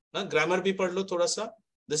noun. Na, grammar bhi padh lo thoda sa.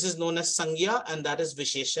 This is known as sangya and that is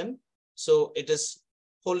visheshan. So it is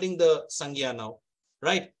holding the sangya now,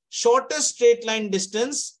 right? Shortest straight line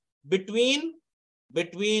distance between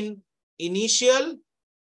initial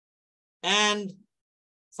and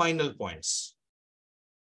final points.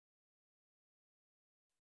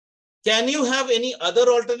 Can you have any other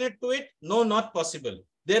alternate to it? No, not possible.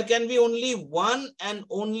 There can be only one and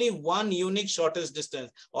only one unique shortest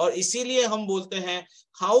distance. और इसीलिए हम बोलते हैं,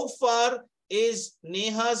 how far is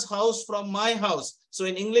Neha's house from my house? So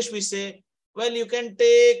in English we say, well, you can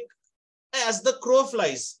take as the crow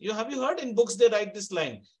flies. Have you heard in books they write this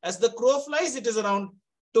line? As the crow flies, it is around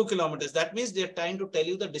 2 kilometers. That means they are trying to tell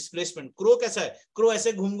you the displacement. Crow कैसा है? Crow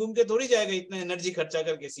ऐसे घूम घूम के थोड़ी जाएगा, इतना energy खर्चा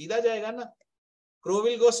करके सीधा जाएगा ना. Crow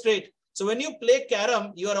will go straight. So when you play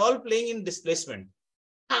carom, you are all playing in displacement.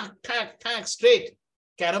 Tack, straight.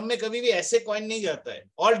 Carom में कभी भी ऐसे coin नहीं जाता है.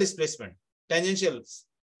 All displacement, tangential.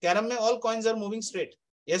 Carom में all coins are moving straight.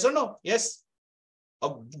 Yes or no? Yes.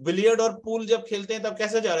 अब billiard और पूल जब खेलते हैं तब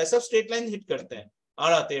कैसा जा रहा है? सब स्ट्रेट लाइन हिट करते हैं,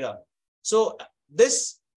 आड़ा टेढ़ा. So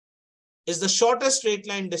this is the shortest straight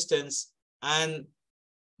line distance and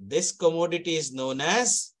this commodity is known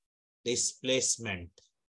as displacement.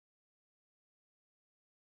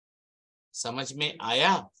 समझ में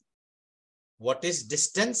आया? What is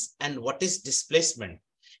distance and what is displacement?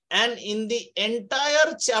 And in the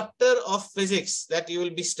entire chapter of physics that you will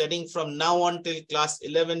be studying from now on till class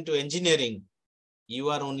 11 to engineering, you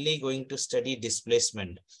are only going to study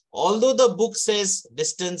displacement. Although the book says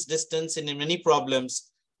distance in many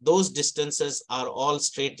problems, those distances are all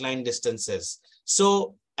straight line distances.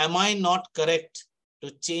 So am I not correct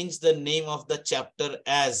to change the name of the chapter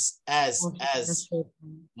as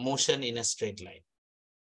motion in a straight line?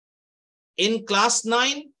 In class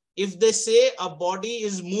 9, if they say a body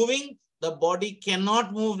is moving, the body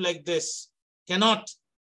cannot move like this. Cannot.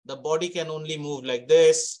 The body can only move like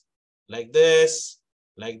this, like this,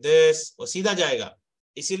 like this. Or सीधा जाएगा.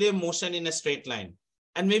 इसीलिए motion in a straight line.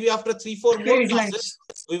 And maybe after 3-4 more classes,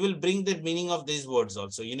 we will bring the meaning of these words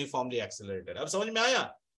also. Uniformly accelerated. अब समझ में आया?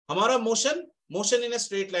 हमारा motion in a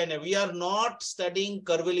straight line. We are not studying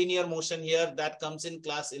curvilinear motion here. That comes in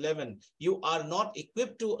class 11. You are not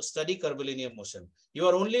equipped to study curvilinear motion. You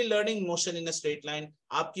are only learning motion in a straight line.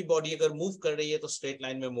 आपकी body अगर move कर रही है तो straight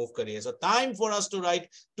line में move कर रही है. So time for us to write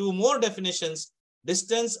 2 more definitions: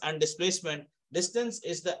 distance and displacement. Distance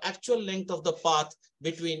is the actual length of the path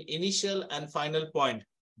between initial and final point,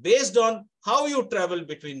 based on how you travel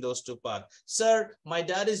between those two paths. Sir, my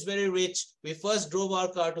dad is very rich. We first drove our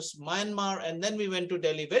car to Myanmar and then we went to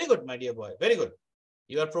Delhi. Very good, my dear boy. Very good.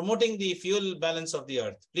 You are promoting the fuel balance of the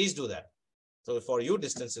earth. Please do that. So for you,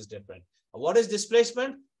 distance is different. What is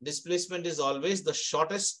displacement? Displacement is always the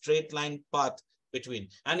shortest straight line path between,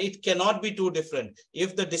 and it cannot be too different.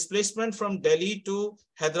 If the displacement from Delhi to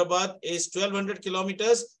Hyderabad is 1200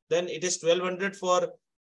 kilometers, then it is 1200 for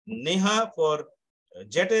Neha, for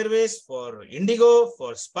Jet Airways, for Indigo,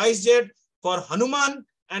 for SpiceJet, for Hanuman,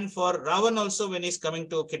 and for Ravan also when he's coming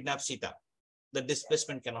to kidnap Sita. The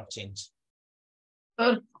displacement cannot change.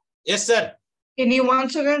 Sir, Yes, sir. can you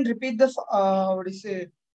once again repeat the what do you say,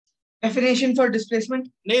 definition for displacement?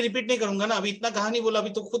 नहीं repeat नहीं करूंगा ना, अभी इतना कहानी बोला, अभी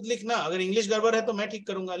तो खुद लिखना. अगर इंग्लिश गड़बड़ है तो मैं ठीक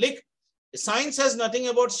करूंगा. लिख. Science has nothing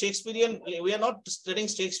about Shakespearean. We are not studying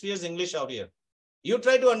Shakespeare's English out here. You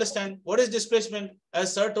try to understand what is displacement,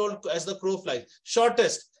 as sir told, as the crow flies.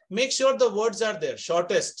 Shortest. Make sure the words are there.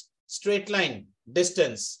 Shortest, straight line,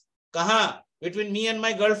 distance. Kaha? Between me and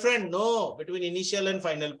my girlfriend? No, between initial and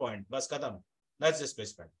final point. Bas khatam. That's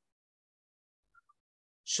displacement.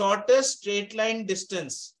 Shortest straight line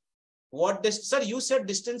distance. What distance? Sir, you said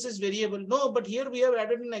distance is variable. No, but here we have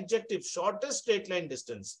added an adjective. Shortest straight line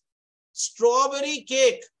distance. Strawberry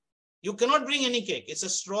cake. You cannot bring any cake. It's a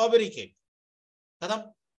strawberry cake. खत्म.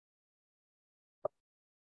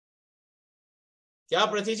 क्या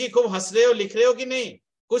प्रति जी खूब हंस रहे हो, लिख रहे हो कि नहीं?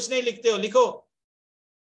 कुछ नहीं लिखते हो, लिखो.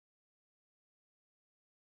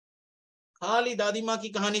 खाली दादी माँ की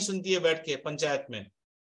कहानी सुनती है बैठ के पंचायत में.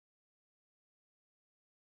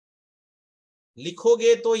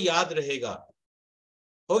 लिखोगे तो याद रहेगा.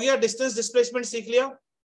 हो गया. डिस्टेंस डिस्प्लेसमेंट सीख लिया,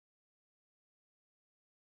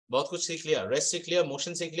 बहुत कुछ सीख लिया. रेस्ट सीख लिया,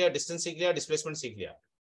 मोशन सीख लिया, डिस्टेंस सीख लिया, डिस्प्लेसमेंट सीख लिया.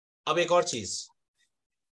 अब एक और चीज,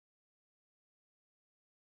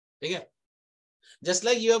 ठीक है. Just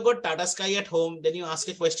like you have got Tata Sky at home, then you ask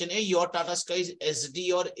a question, hey, your Tata Sky is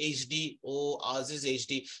SD or HD? Oh, ours is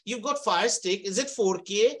HD. You've got Fire Stick, is it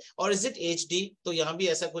 4K or is it HD? तो यहाँ भी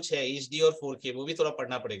ऐसा कुछ है, HD और 4K, वो भी थोड़ा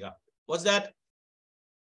पढ़ना पड़ेगा. What's that?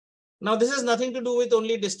 Now, this has nothing to do with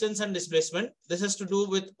only distance and displacement. This has to do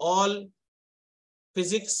with all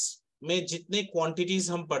physics में जितने quantities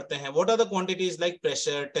हम पढ़ते हैं. What are the quantities like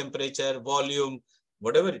pressure, temperature, volume,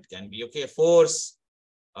 whatever it can be, okay, force,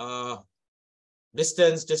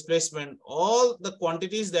 distance, displacement, all the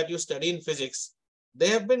quantities that you study in physics, they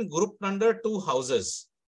have been grouped under two houses.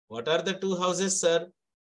 What are the two houses, sir?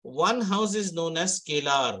 One house is known as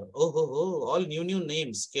scalar. Oh, all new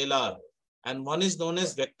names, scalar. And one is known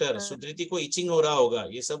as vector. Sudriti ko itching ho raha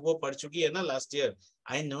hoga. Ye sab wo padh chuki hai na last year.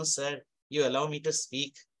 I know, sir. You allow me to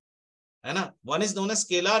speak. Hai na? One is known as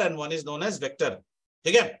scalar and one is known as vector.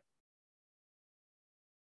 Okay.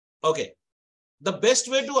 Okay. The best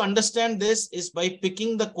way to understand this is by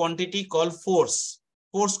picking the quantity called force.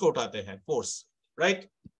 Force ko uthate hain, force, right?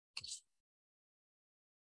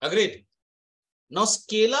 Agreed. Now,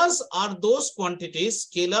 scalars are those quantities.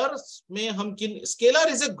 Scalars mein hum scalar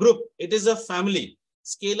is a group. It is a family.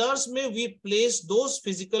 Scalars mein we place those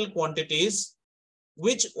physical quantities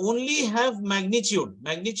which only have magnitude.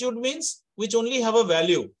 Magnitude means which only have a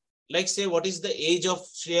value. Like say, what is the age of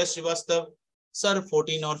Shreya Srivastav? Sir,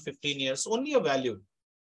 14 or 15 years, only a value.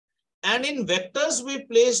 And in vectors, we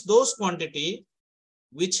place those quantity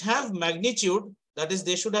which have magnitude, that is,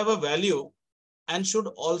 they should have a value and should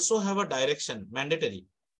also have a direction, mandatory.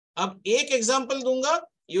 Ab ek example dunga,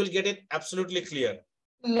 you will get it absolutely clear.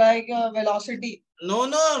 Like velocity. No,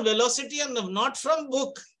 velocity and not from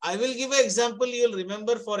book. I will give an example you will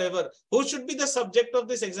remember forever. Who should be the subject of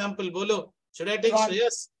this example? Bolo. Should I take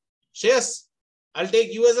Shreyas? Shreyas. I'll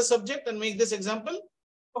take you as a subject and make this example.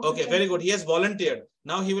 Okay, very good. He has volunteered.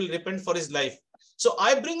 Now he will repent for his life. So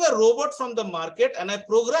I bring a robot from the market and I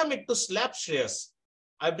program it to slap Shreyas.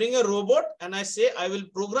 I bring a robot and I say, I will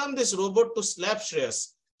program this robot to slap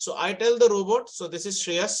Shreyas. So I tell the robot, so this is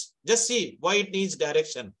Shreyas. Just see why it needs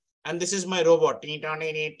direction. And this is my robot. वही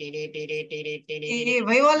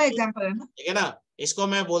वाला example है ना? ठीक है ना? इसको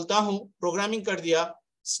मैं बोलता हूँ, programming कर दिया,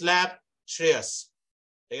 slap Shreyas.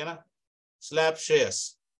 ठीक है ना? Slap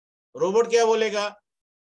Shreyas. Robot क्या बोलेगा?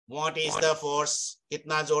 What is the force?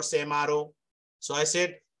 कितना जोर से मारो? So I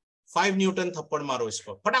said, 5 Newton थप्पड़ मारो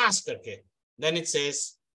इसको, पटास करके. Then it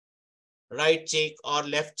says, right cheek or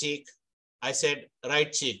left cheek. I said,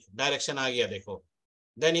 right cheek. Direction आ गया देखो.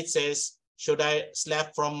 Then it says, should I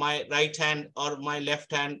slap from my right hand or my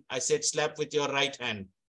left hand? I said, slap with your right hand.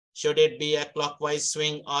 Should it be a clockwise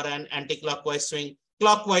swing or an anti-clockwise swing?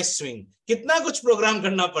 Clockwise swing. कितना कुछ program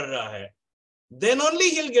करना पड़ रहा है. Then only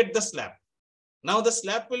he'll get the slap. Now the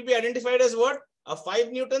slap will be identified as what? A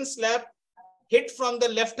 5 Newton slap hit from the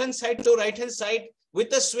left hand side to right hand side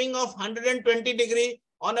with a swing of 120 degree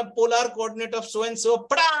on a polar coordinate of so and so.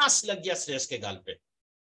 Pras lag gaya Shreyas ke gaal pe.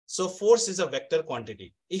 So force is a vector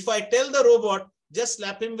quantity. If I tell the robot, just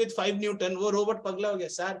slap him with 5 Newton, wo robot pagla ho gaya.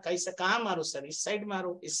 Sir, kaisa kahan maro sir? Is side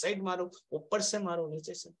maro, uppar se maro,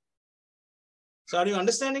 niche se. So are you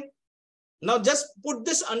understanding? Now just put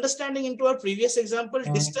this understanding into our previous example,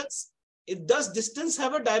 distance. Does distance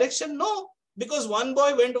have a direction? No, because one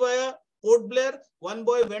boy went via Port Blair, one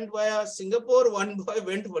boy went via Singapore, one boy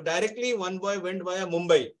went directly, one boy went via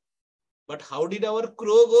Mumbai. But how did our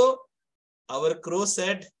crow go? Our crow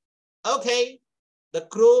said, okay, the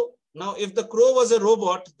crow, now if the crow was a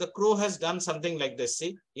robot, the crow has done something like this.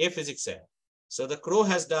 See, ye physics hai. So the crow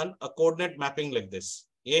has done a coordinate mapping like this.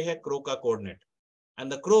 Ye hai crow ka coordinate.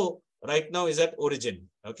 And the crow right now is at origin.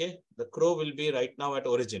 Okay, the crow will be right now at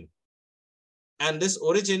origin. And this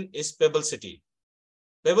origin is Pebble City.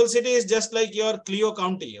 Pebble City is just like your Clio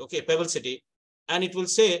County. Okay, Pebble City. And it will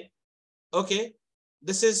say, okay,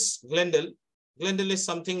 this is Glendale. Glendale is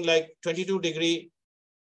something like 22 degree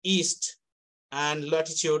east and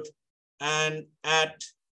latitude and at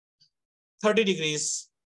 30 degrees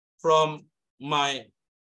from my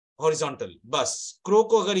horizontal. बस crow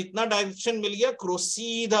को अगर इतना direction मिल गया, crow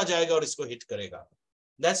सीधा जाएगा और इसको hit करेगा.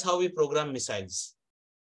 That's how we program missiles.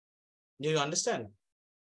 Do you understand?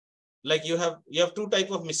 Like you have two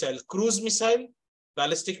types of missile: cruise missile,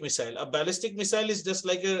 ballistic missile. A ballistic missile is just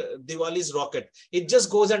like a Diwali's rocket. It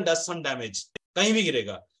just goes and does some damage. कहीं भी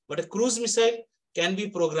गिरेगा. But a cruise missile can be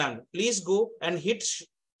programmed. Please go and hit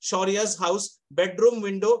Shaurya's house, bedroom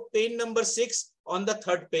window, pane number 6. On the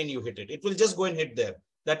 3rd pane you hit it. It will just go and hit there.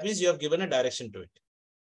 That means you have given a direction to it.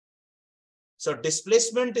 So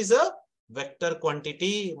displacement is a vector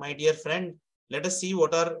quantity, my dear friend. Let us see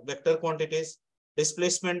what are vector quantities.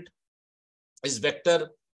 Displacement is vector,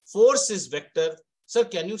 Force is vector. Sir,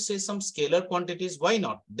 can you say some scalar quantities? Why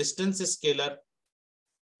not? Distance is scalar.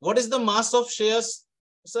 What is the mass of Shreyas?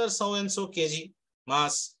 Sir, so and so kg.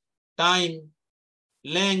 Mass, time,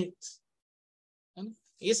 length.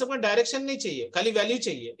 ये सब का direction नहीं चाहिए, खाली value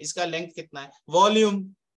चाहिए. इसका length कितना है?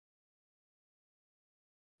 Volume.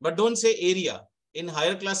 But don't say area. In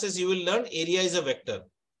higher classes, you will learn area is a vector.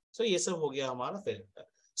 So ये सब हो गया हमारा फिर.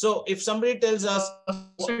 So if somebody tells us,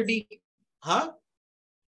 हाँ,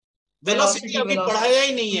 वेलोसिटी अभी पढ़ाया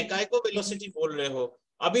ही नहीं है, काय को वेलोसिटी बोल रहे हो?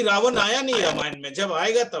 अभी रावण आया नहीं रामायण में, जब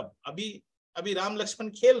आएगा तब. अभी राम लक्ष्मण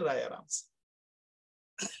खेल रहा है आराम से.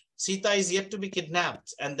 Sita is yet to be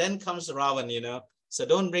kidnapped, and then comes Ravan, you know. So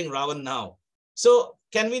don't bring Ravan now. So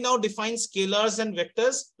can we now define scalars and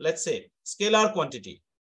vectors? Let's say scalar quantity.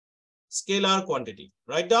 Scalar quantity.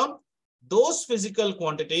 Write down those physical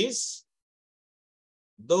quantities.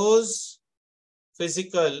 Those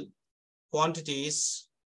physical quantities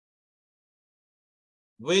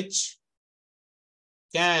which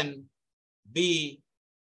can be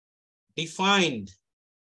defined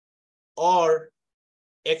or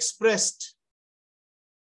expressed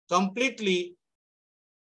completely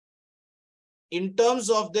in terms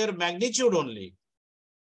of their magnitude only,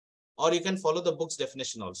 or you can follow the book's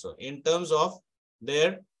definition also, in terms of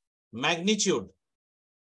their magnitude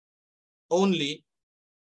only,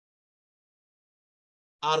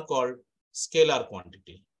 are called scalar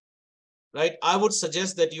quantity. Right? I would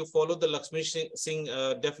suggest that you follow the Lakshmi Singh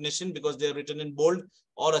definition, because they are written in bold,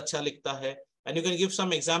 or acha likhta hai. And you can give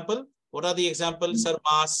some example. What are the examples? Sir,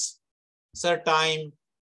 mass, sir, time,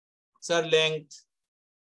 sir, length,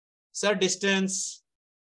 sir, distance.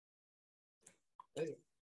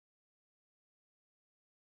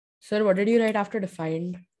 Sir, what did you write after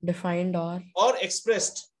defined? Defined or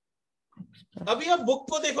expressed. अभी आप book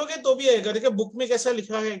को देखोगे तो भी आएगा. देखिए book में कैसा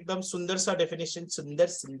लिखा है, एकदम सुंदर सा डेफिनेशन,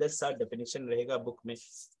 सुंदर सा डेफिनेशन रहेगा बुक में.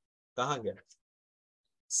 कहाँ गया?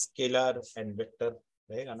 स्केलर एंड वेक्टर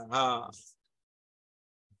रहेगा ना? हाँ.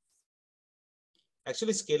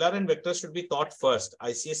 Actually, scalar and vector should be taught first.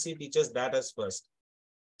 ICSE teaches that as first.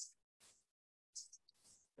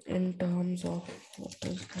 in terms of what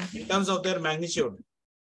is that? In terms of their magnitude,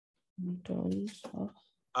 In terms of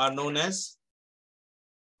are known as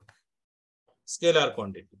scalar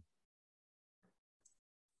quantity.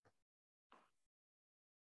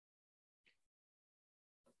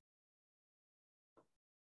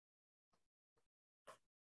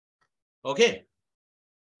 Okay.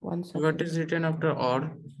 one second. What is written after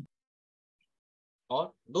or?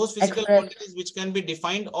 Or those physical Expressed. quantities which can be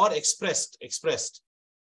defined or expressed.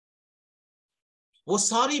 वो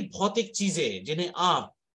सारी भौतिक चीजें जिन्हें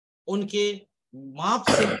आप उनके माप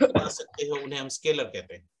से बता सकते हो, उन्हें हम स्केलर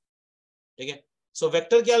कहते हैं. ठीक है. So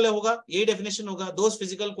vector क्या होगा? यही definition होगा. Those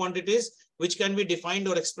physical quantities which can be defined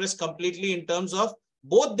or expressed completely in terms of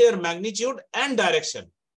both their magnitude and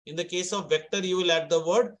direction. In the case of vector, you will add the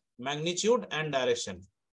word magnitude and direction.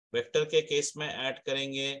 Vector के case में add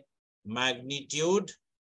करेंगे magnitude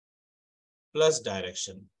plus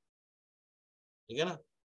direction. ठीक है ना?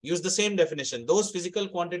 Use the same definition. Those physical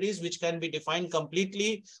quantities which can be defined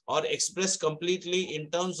completely or expressed completely in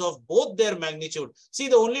terms of both their magnitude. See,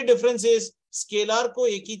 the only difference is scalar को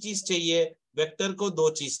एक ही चीज चाहिए, vector को दो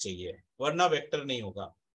चीज चाहिए, वरना vector नहीं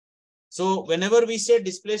होगा. So whenever we say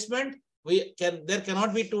displacement, there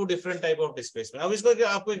cannot be two different type of displacement. अब इसको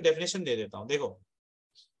आपको एक definition दे देता हूँ. देखो,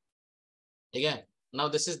 ठीक है? Now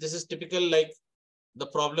this is typical like the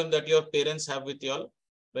problem that your parents have with you all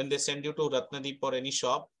when they send you to Ratnadeep or any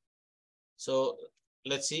shop. So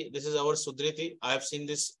let's see, this is our Sudriti. I have seen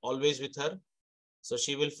this always with her. So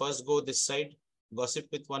she will first go this side, gossip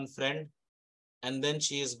with one friend, and then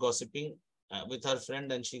she is gossiping with her friend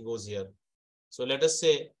and she goes here. So let us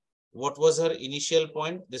say, what was her initial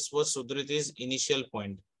point? This was Sudriti's initial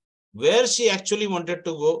point. Where she actually wanted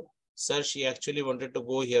to go? Sir, she actually wanted to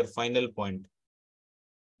go here, final point.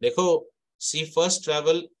 Dekho, she first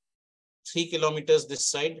traveled 3 kilometers this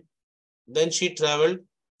side. Then she traveled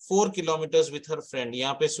 4 kilometers with her friend.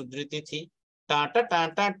 यहाँ पे सुधृति थी. टाटा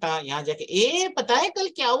टाटा टा यहाँ जाके पता है कल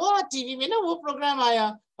क्या हुआ टीवी में ना वो प्रोग्राम आया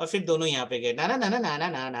और फिर दोनों यहाँ पे गए ना ना ना ना ना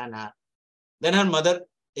ना ना ना. Then her mother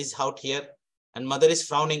is out here and mother is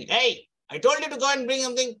frowning. Hey, I told you to go and bring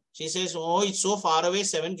something. She says, oh, it's so far away,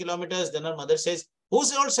 7 kilometers. Then her mother says,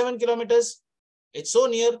 who's all 7 kilometers? It's so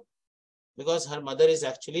near. Because her mother is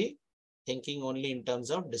actually thinking only in terms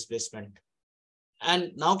of displacement.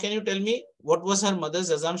 And now can you tell me what was her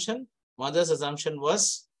mother's assumption? Mother's assumption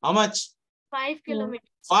was how much? 5 kilometers.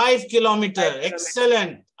 5 kilometers.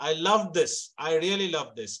 Excellent. I love this. I really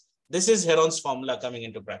love this. This is Heron's formula coming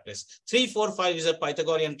into practice. 3, 4, 5 is a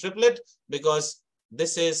Pythagorean triplet because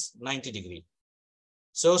this is 90 degree.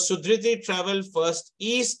 So Sudhriti traveled first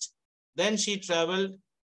east, then she traveled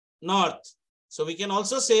north. So we can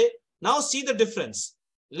also say, now see the difference.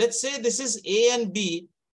 Let's say this is A and B.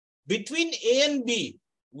 Between A and B,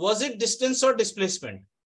 was it distance or displacement?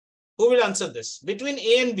 Who will answer this? Between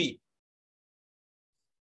A and B.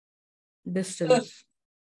 Distance.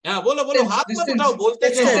 Yeah, bolo. Haath mat uthao, bolte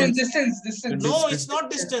jaओ. Distance. No, it's not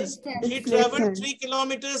distance. She traveled 3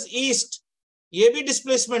 kilometers east. ये भी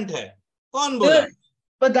displacement है. कौन बोला?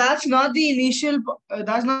 But that's not the initial.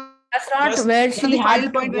 That's not Where she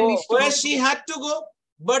had to go. Where she had to go.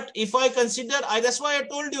 But if I consider, that's why I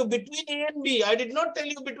told you between A and B. I did not tell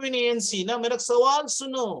you between A and C. ना मेरा सवाल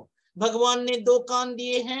सुनो. भगवान ने 2 कान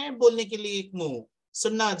दिए हैं, बोलने के लिए 1 मुंह.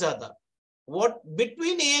 सुनना ज़्यादा. What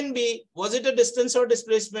between A and B, was it a distance or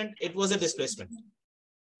displacement? It was a displacement.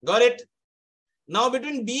 Got it? Now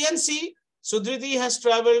between B and C, Sudhriti has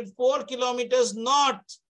traveled 4 kilometers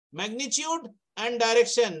north. Magnitude and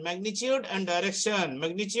direction. Magnitude and direction.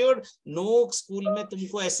 Magnitude. No school में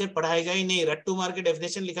तुमको ऐसे पढ़ाएगा ही नहीं. रट्टू मार के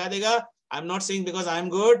definition लिखा देगा. I'm not saying because I'm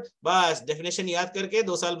good. बस definition याद करके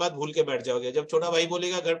 2 साल बाद भूल के बैठ जाओगे. जब छोटा भाई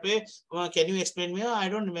बोलेगा घर पे, can you explain me? Oh, I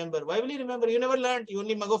don't remember. Why will you remember? You never learned. You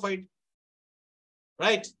only magnified.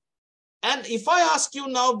 Right? And if I ask you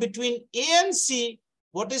now between A and C,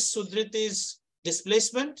 what is Sudhriti's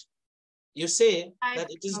displacement? You say that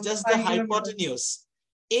it is just the hypotenuse.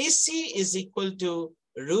 AC is equal to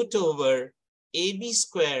root over AB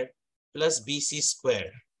square plus BC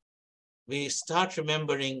square. We start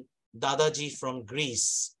remembering Dadaji from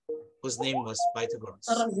Greece, whose name was Pythagoras.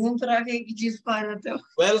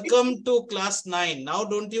 Welcome to class 9. Now,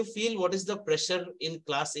 don't you feel what is the pressure in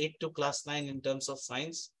class 8 to class 9 in terms of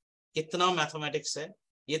science? Kitna mathematics hai?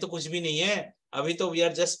 Ye to kuch bhi nahi hai. Abhi to we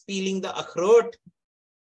are just peeling the akhrot.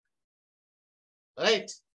 Right?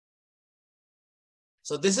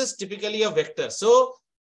 So this is typically a vector. So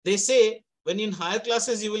they say when in higher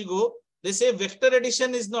classes you will go, they say vector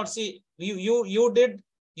addition is not. See,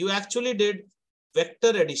 you actually did vector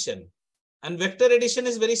addition, and vector addition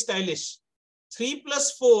is very stylish. 3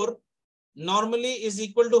 plus 4 normally is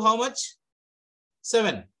equal to how much?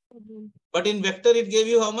 7. But in vector it gave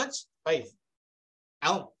you how much? 5.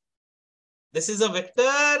 Now this is a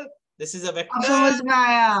vector. This is a vector. समझ में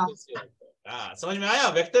आया. समझ में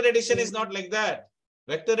आया? Vector addition is not like that.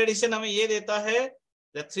 Vector addition हमें ये देता है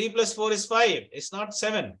that 3 plus 4 is 5. It's not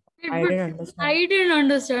 7. I didn't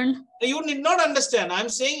understand. You need not understand. I'm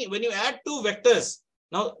saying when you add 2 vectors.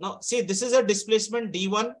 Now see, this is a displacement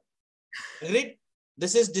D1. Agreed?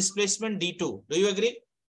 This is displacement D2. Do you agree?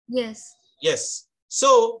 Yes. Yes.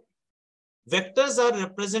 So vectors are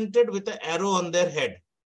represented with an arrow on their head.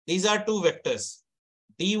 These are 2 vectors.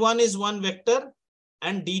 D1 is 1 vector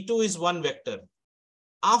and D2 is 1 vector.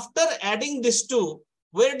 After adding these 2,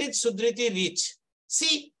 where did Sudhriti reach?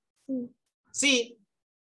 See.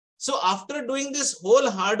 So after doing this whole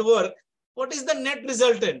hard work, what is the net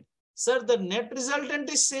resultant? Sir, the net resultant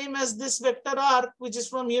is same as this vector R, which is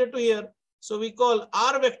from here to here. So we call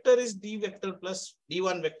R vector is D vector plus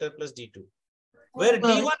D1 vector plus D2. Where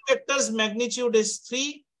D1 vector's magnitude is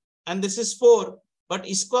 3 and this is 4. But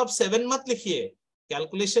इसको आप 7 मत लिखिए.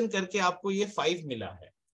 Calculation करके आपको ये 5 मिला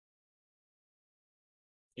है.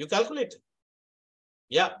 You calculate.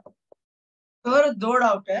 Yeah. Sir, 2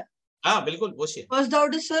 doubt है. हाँ, बिल्कुल, पूछिए. First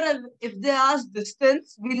doubt is, sir, if they ask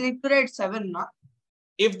distance, we need to write 7, na?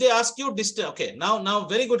 If they ask you distance, okay. Now,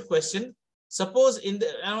 very good question. Suppose in the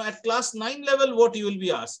at class 9 level, what you will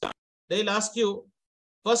be asked? They'll ask you.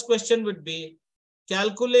 First question would be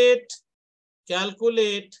calculate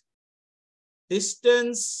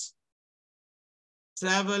distance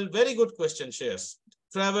travel. Very good question, Shreyas.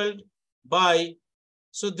 Traveled by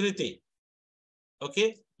Sudhriti.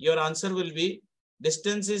 Okay, your answer will be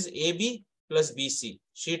distance is AB plus BC.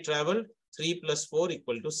 She traveled 3 plus 4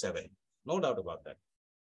 equal to 7. No doubt about that.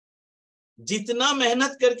 जितना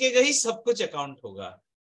मेहनत करके गई सब कुछ account होगा.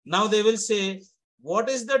 Now they will say, what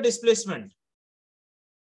is the displacement?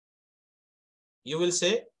 You will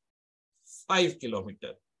say 5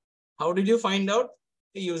 kilometers. How did you find out?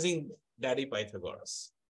 Using Daddy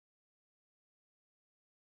Pythagoras.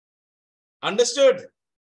 Understood?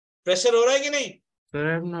 Pressure हो रहा है कि नहीं? Sir,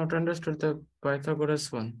 I have not understood the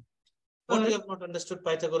Pythagoras one. What you have not understood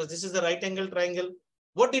Pythagoras? This is the right angle triangle.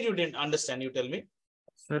 What did you didn't understand? You tell me.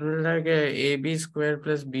 Sir, like AB square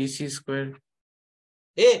plus BC square.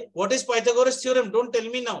 Hey, what is Pythagoras theorem? Don't tell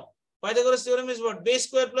me now. Pythagoras theorem is what? Base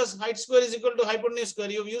square plus height square is equal to hypotenuse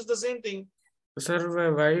square. You've used the same thing.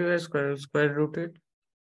 Sir, why you have square rooted?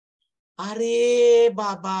 Arey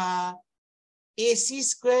Baba. AC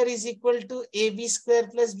square is equal to AB square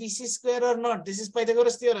plus BC square or not? This is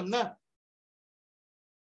Pythagoras theorem, ना?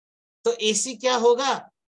 तो AC क्या होगा?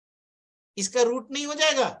 इसका root नहीं हो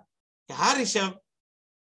जाएगा? हाँ Rishabh.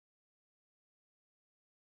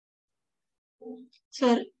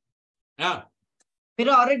 Sir हाँ.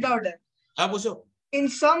 मेरा और एक डाउट है. हाँ पूछो. In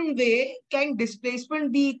some way, can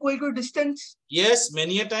displacement be equal to distance? Yes,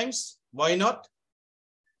 many a times. Why not?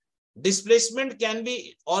 Displacement can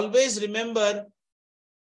be, always remember,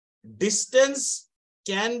 distance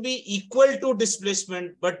can be equal to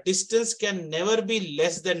displacement, but distance can never be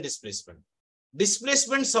less than displacement.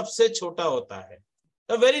 Displacement सबसे छोटा होता है.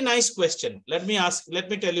 A very nice question. Let me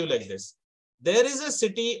tell you like this. There is a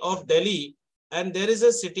city of Delhi and there is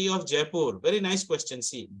a city of Jaipur. Very nice question.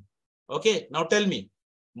 See. Okay, now tell me.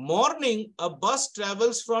 Morning, a bus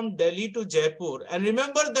travels from Delhi to Jaipur, and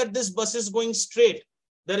remember that this bus is going straight.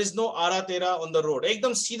 There is no ara tera on the road.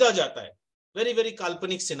 Ekdam सीधा जाता है. Very, very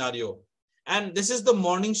काल्पनिक scenario. And this is the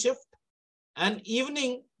morning shift. And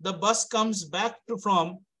evening, the bus comes back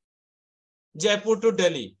from Jaipur to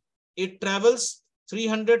Delhi. It travels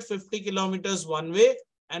 350 kilometers one way,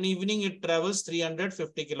 and evening it travels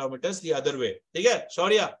 350 kilometers the other way. ठीक है?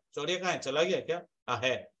 शौर्या कहाँ है? चला गया क्या? हाँ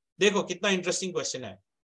है. देखो कितना interesting question है.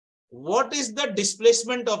 What is the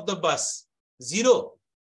displacement of the bus? Zero.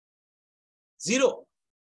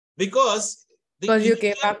 Because the you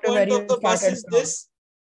came back to point where of you the bus started is from. this,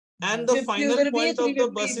 and the final point of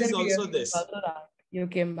the bus is also this. You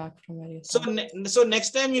came back from where you So, started. so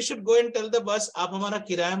next time you should go and tell the bus, आप हमारा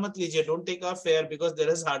किराया मत लीजिए, don't take our fare, because there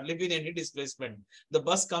has hardly been any displacement. The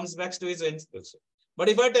bus comes back to its own position. But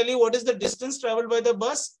if I tell you what is the distance traveled by the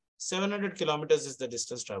bus, 700 kilometers is the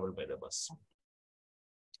distance traveled by the bus.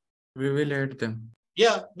 We will add them.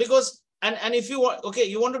 Yeah, because and if you want, okay,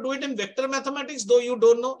 you want to do it in vector mathematics, though you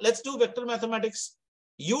don't know. Let's do vector mathematics.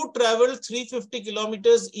 You traveled 350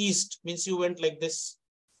 kilometers east, means you went like this.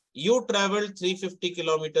 You traveled 350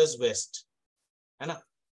 kilometers west. है ना?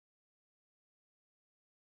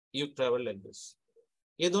 You travel like this.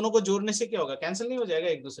 ये दोनों को जोड़ने से क्या होगा? Cancel नहीं हो जाएगा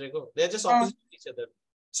एक दूसरे को. They are just opposite each other.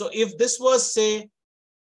 So if this was, say,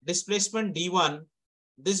 displacement d1,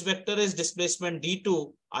 this vector is displacement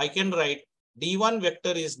d2, I can write d1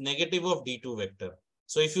 vector is negative of d2 vector.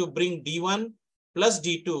 So if you bring d1 plus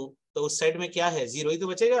d2, तो उस side में क्या है? Zero ही तो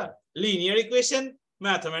बचेगा. Linear equation,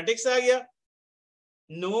 mathematics आ गया.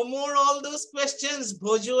 No more all those questions,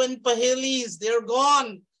 Bhoju and Pahelis, they're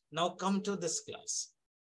gone. Now come to this class.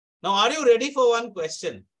 Now are you ready for one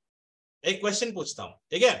question? एक question पूछता हूँ,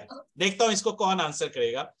 ठीक है? देखता हूँ इसको कौन आंसर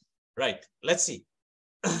करेगा. Right, let's see.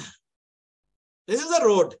 This is a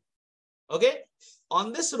road. Okay,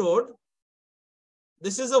 on this road,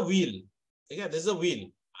 this is a wheel. Okay, this is a wheel.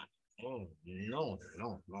 Oh, no.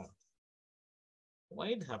 Why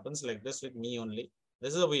it happens like this with me only?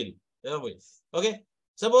 This is a wheel. This is a wheel. Okay,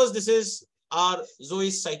 suppose this is our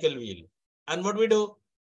Zoe's cycle wheel. And what we do?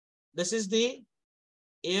 This is the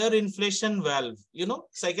air inflation valve. You know,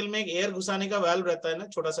 cycle में एक air घुसाने का valve रहता है ना,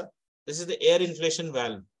 छोटा सा. This is the air inflation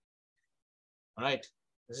valve. All right.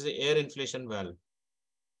 This is the air inflation valve.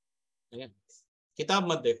 Okay. किताब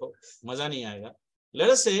मत देखो, मजा नहीं आएगा. Let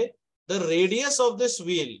us say the radius of this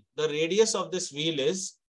wheel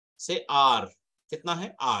is, say, r. कितना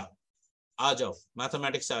है? r. आ जाओ,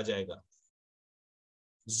 mathematics से आ जाएगा.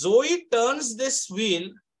 Zoe turns this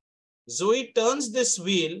wheel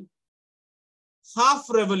half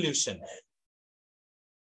revolution.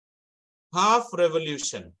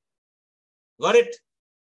 Got it?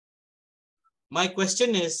 My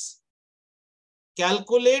question is,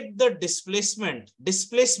 calculate the displacement,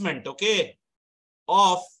 okay,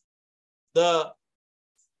 of the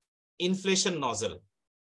inflation nozzle.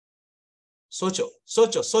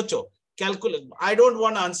 सोचो. Calculate. I don't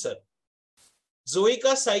want answer. Zoe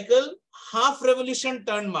का cycle half revolution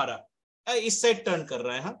turn मारा. इस side turn कर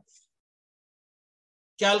रहा है, हाँ?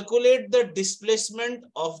 Calculate the displacement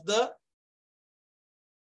of the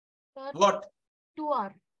what?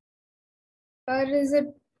 2r. Or is it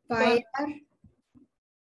pi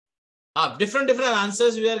r? Different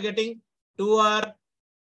answers we are getting. 2r.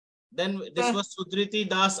 Then this was Sudriti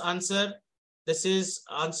Das answer. This is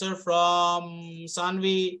answer from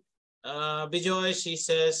Sanvi Bijoy. She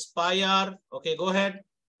says pi r. Okay, go ahead.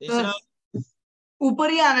 तीसरा ऊपर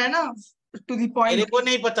ही आना है ना, to the point. मेरे को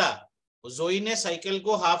नहीं पता. जोई ने साइकिल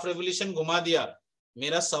को हाफ रेवोल्यूशन घुमा दिया.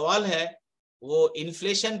 मेरा सवाल है, वो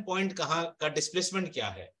इन्फ्लेशन पॉइंट कहाँ का डिस्प्लेसमेंट क्या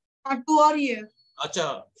है? 2r ही है.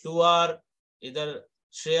 अच्छा, 2r. इधर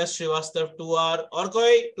श्रेयस श्रीवास्तव 2r. और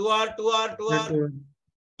कोई? 2r.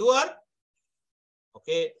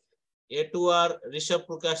 Okay, ये 2r. Rishabh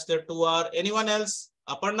Prakash 2r. Anyone else?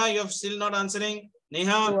 Aparna, you have still not answering.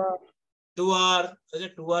 Neha, 2R.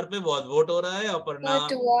 अच्छा 2R पे बहुत vote हो रहा है. Aparna.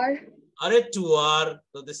 2R. अरे 2R.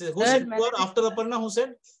 So this is who said 2R after Aparna? Who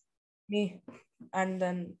said? Me. And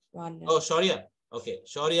then one. Oh, Shaurya. Okay,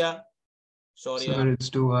 Shaurya. Sir, it's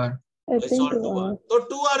 2R. It's all 2R. तो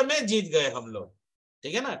 2R में जीत गए हम लोग.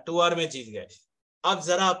 ठीक है ना? 2R में जीत गए. अब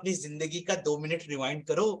जरा अपनी जिंदगी का 2 मिनट रिवाइंड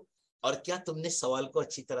करो और क्या तुमने सवाल को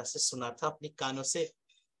अच्छी तरह से सुना था अपनी कानों से?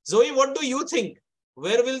 Zoe, what do you think?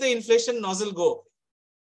 Where will the inflation nozzle go?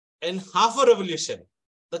 In half a revolution.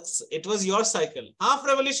 It was your cycle. Half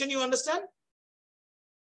revolution, you understand?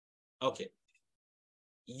 Okay.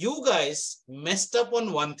 You guys messed up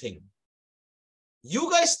on one thing. You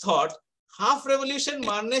guys thought half revolution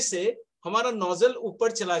मारने से हमारा nozzle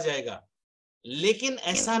ऊपर चला जाएगा. लेकिन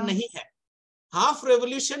ऐसा नहीं है. हाफ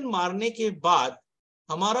रेवोल्यूशन मारने के बाद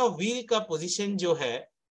हमारा व्हील का पोजीशन जो है,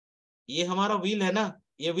 ये हमारा व्हील है ना,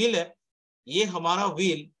 ये व्हील है, ये हमारा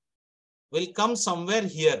wheel will come somewhere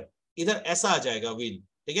here. इधर ऐसा आ जाएगा व्हील.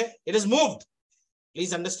 ठीक है? It is moved.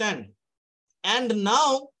 Please understand. And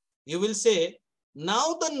now you will say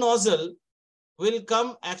now the nozzle will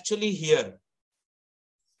come actually here.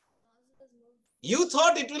 You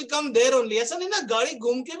thought it will come there only. ऐसा नहीं ना, गाड़ी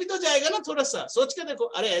घूम के भी तो जाएगा ना. थोड़ा सा सोच के देखो.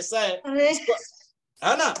 अरे ऐसा है,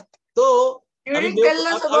 है ना? तो अभी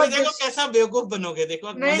देखो कैसा बेवकूफ बनोगे.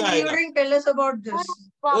 देखो मजा आएगा. You didn't tell us about this.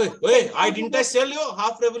 Wait, I didn't I tell you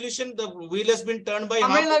half revolution the wheel has been turned by half.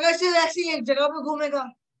 हमें लगा सिर्फ ऐसी एक जगह पे घूमेगा.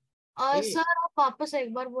 सर आप वापस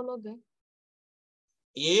एक बार बोलोगे?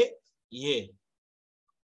 ये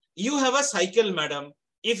you have a cycle, madam.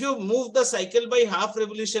 If you move the cycle by half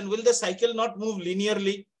revolution, will the cycle not move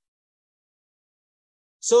linearly?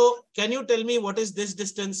 So can you tell me what is this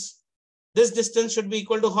distance? This distance should be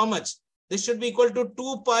equal to how much? This should be equal to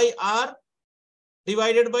 2 pi r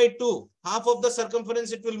divided by 2. Half of the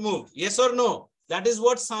circumference it will move. Yes or no? That is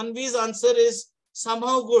what Sanvi's answer is.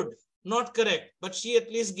 Somehow good, not correct, but she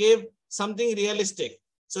at least gave something realistic.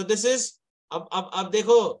 So this is अब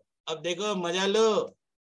देखो मजा लो.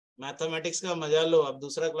 Mathematics का मजा लो. अब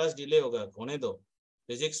दूसरा class delay होगा, होने दो.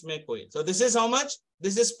 फिजिक्स में कोई. So this is how much?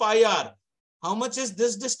 This is pi r. How much is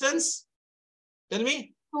this distance? Tell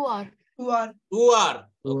me. 2R. 2R.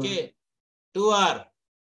 Okay. 2R.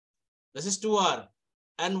 This is 2R.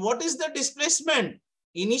 And what is the displacement?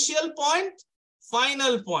 Initial point,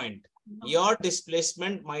 final point. Your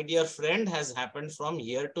displacement, my dear friend, has happened from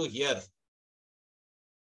here to here.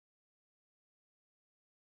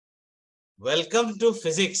 Welcome to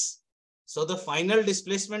physics. So the final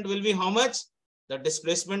displacement will be how much? The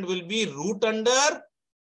displacement will be root under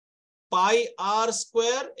pi r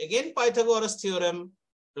square, again Pythagoras theorem,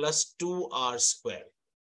 plus 2r square.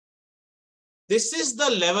 This is the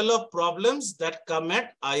level of problems that come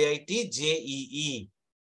at IIT JEE.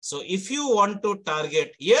 So if you want to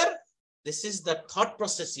target here, this is the thought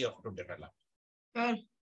process you have to develop.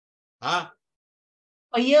 हाँ.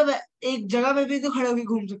 और ये एक जगह पे भी तो खड़े होके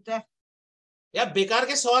घूम सकता है. यार बेकार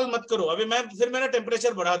के सवाल मत करो. अभी फिर मेरा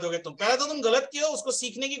टेम्परेचर बढ़ा दोगे तुम. पहले तो तुम गलत किए हो, उसको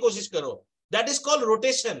सीखने की कोशिश करो. That is called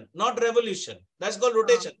rotation, not revolution. That's called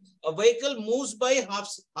rotation. A vehicle moves by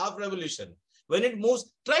half revolution. When it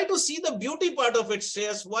moves, try to see the beauty part of it,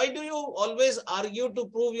 Shreyas. Why do you always argue to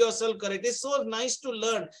prove yourself correct? It's so nice to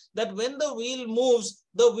learn that when the wheel moves,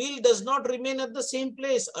 the wheel does not remain at the same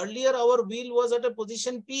place. Earlier, our wheel was at a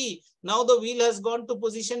position P. Now the wheel has gone to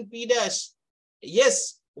position P dash.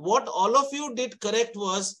 Yes. What all of you did correct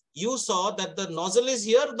was you saw that the nozzle is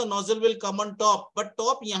here, the nozzle will come on top, but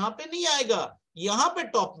top यहाँ पे नहीं आएगा, यहाँ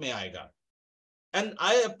पे top में आएगा. And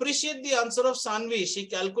I appreciate the answer of Sanvi. She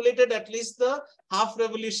calculated at least the half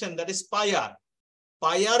revolution, that is pi r.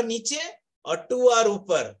 Pi r नीचे और 2r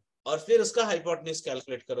ऊपर और फिर उसका hypotenuse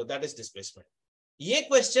calculate करो. That is displacement. ये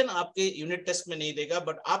question आपके unit test में नहीं देगा,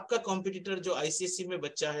 but आपका competitor जो ICSE में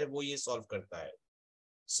बच्चा है वो ये solve करता है.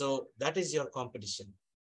 So that is your competition.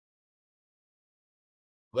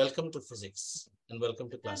 Welcome to physics and welcome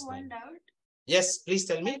to class 9. Yes, please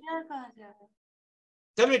tell me.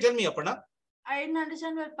 Tell me, Aparna. I didn't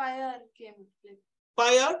understand where pi r came.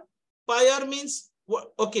 Pi r means,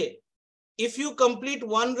 okay, if you complete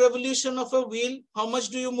one revolution of a wheel, how much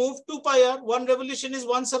do you move? 2 pi r. One revolution is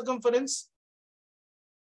one circumference.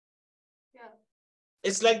 Yeah.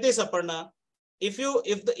 It's like this, Aparna. If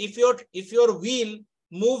your wheel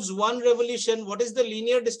moves one revolution, what is the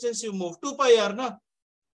linear distance you move? 2 pi r, na?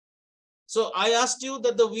 So I asked you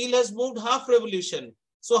that the wheel has moved half revolution.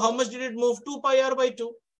 So how much did it move? 2 pi r by 2.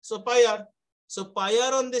 So pi r. So pi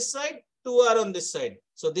r on this side, 2r on this side.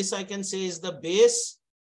 So this I can say is the base.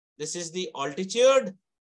 This is the altitude.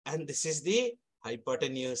 And this is the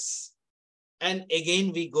hypotenuse. And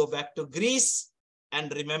again, we go back to Greece.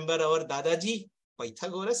 and remember our Dadaji,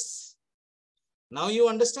 Pythagoras. Now you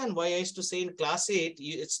understand why I used to say in class 8,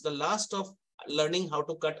 it's the last of learning how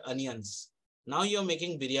to cut onions. Now you're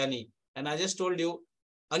making biryani. And I just told you,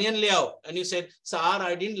 onion leo. And you said, sir,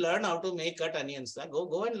 I didn't learn how to cut onions.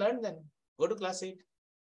 Go and learn then. Go to class 8.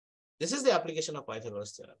 This is the application of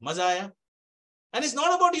Pythagoras theorem. Maza aaya? And it's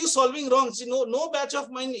not about you solving wrong. See, no batch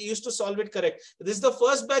of mine used to solve it correct. This is the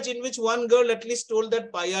first batch in which one girl at least told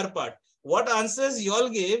that pi r part. What answers you all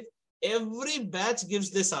gave, every batch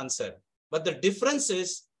gives this answer. But the difference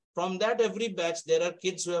is, from that every batch, there are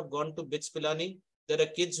kids who have gone to BITS Pilani. There are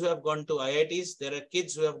kids who have gone to IITs. There are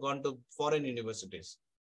kids who have gone to foreign universities.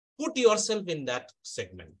 Put yourself in that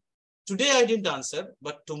segment. Today I didn't answer,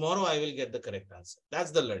 but tomorrow I will get the correct answer.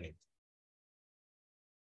 That's the learning.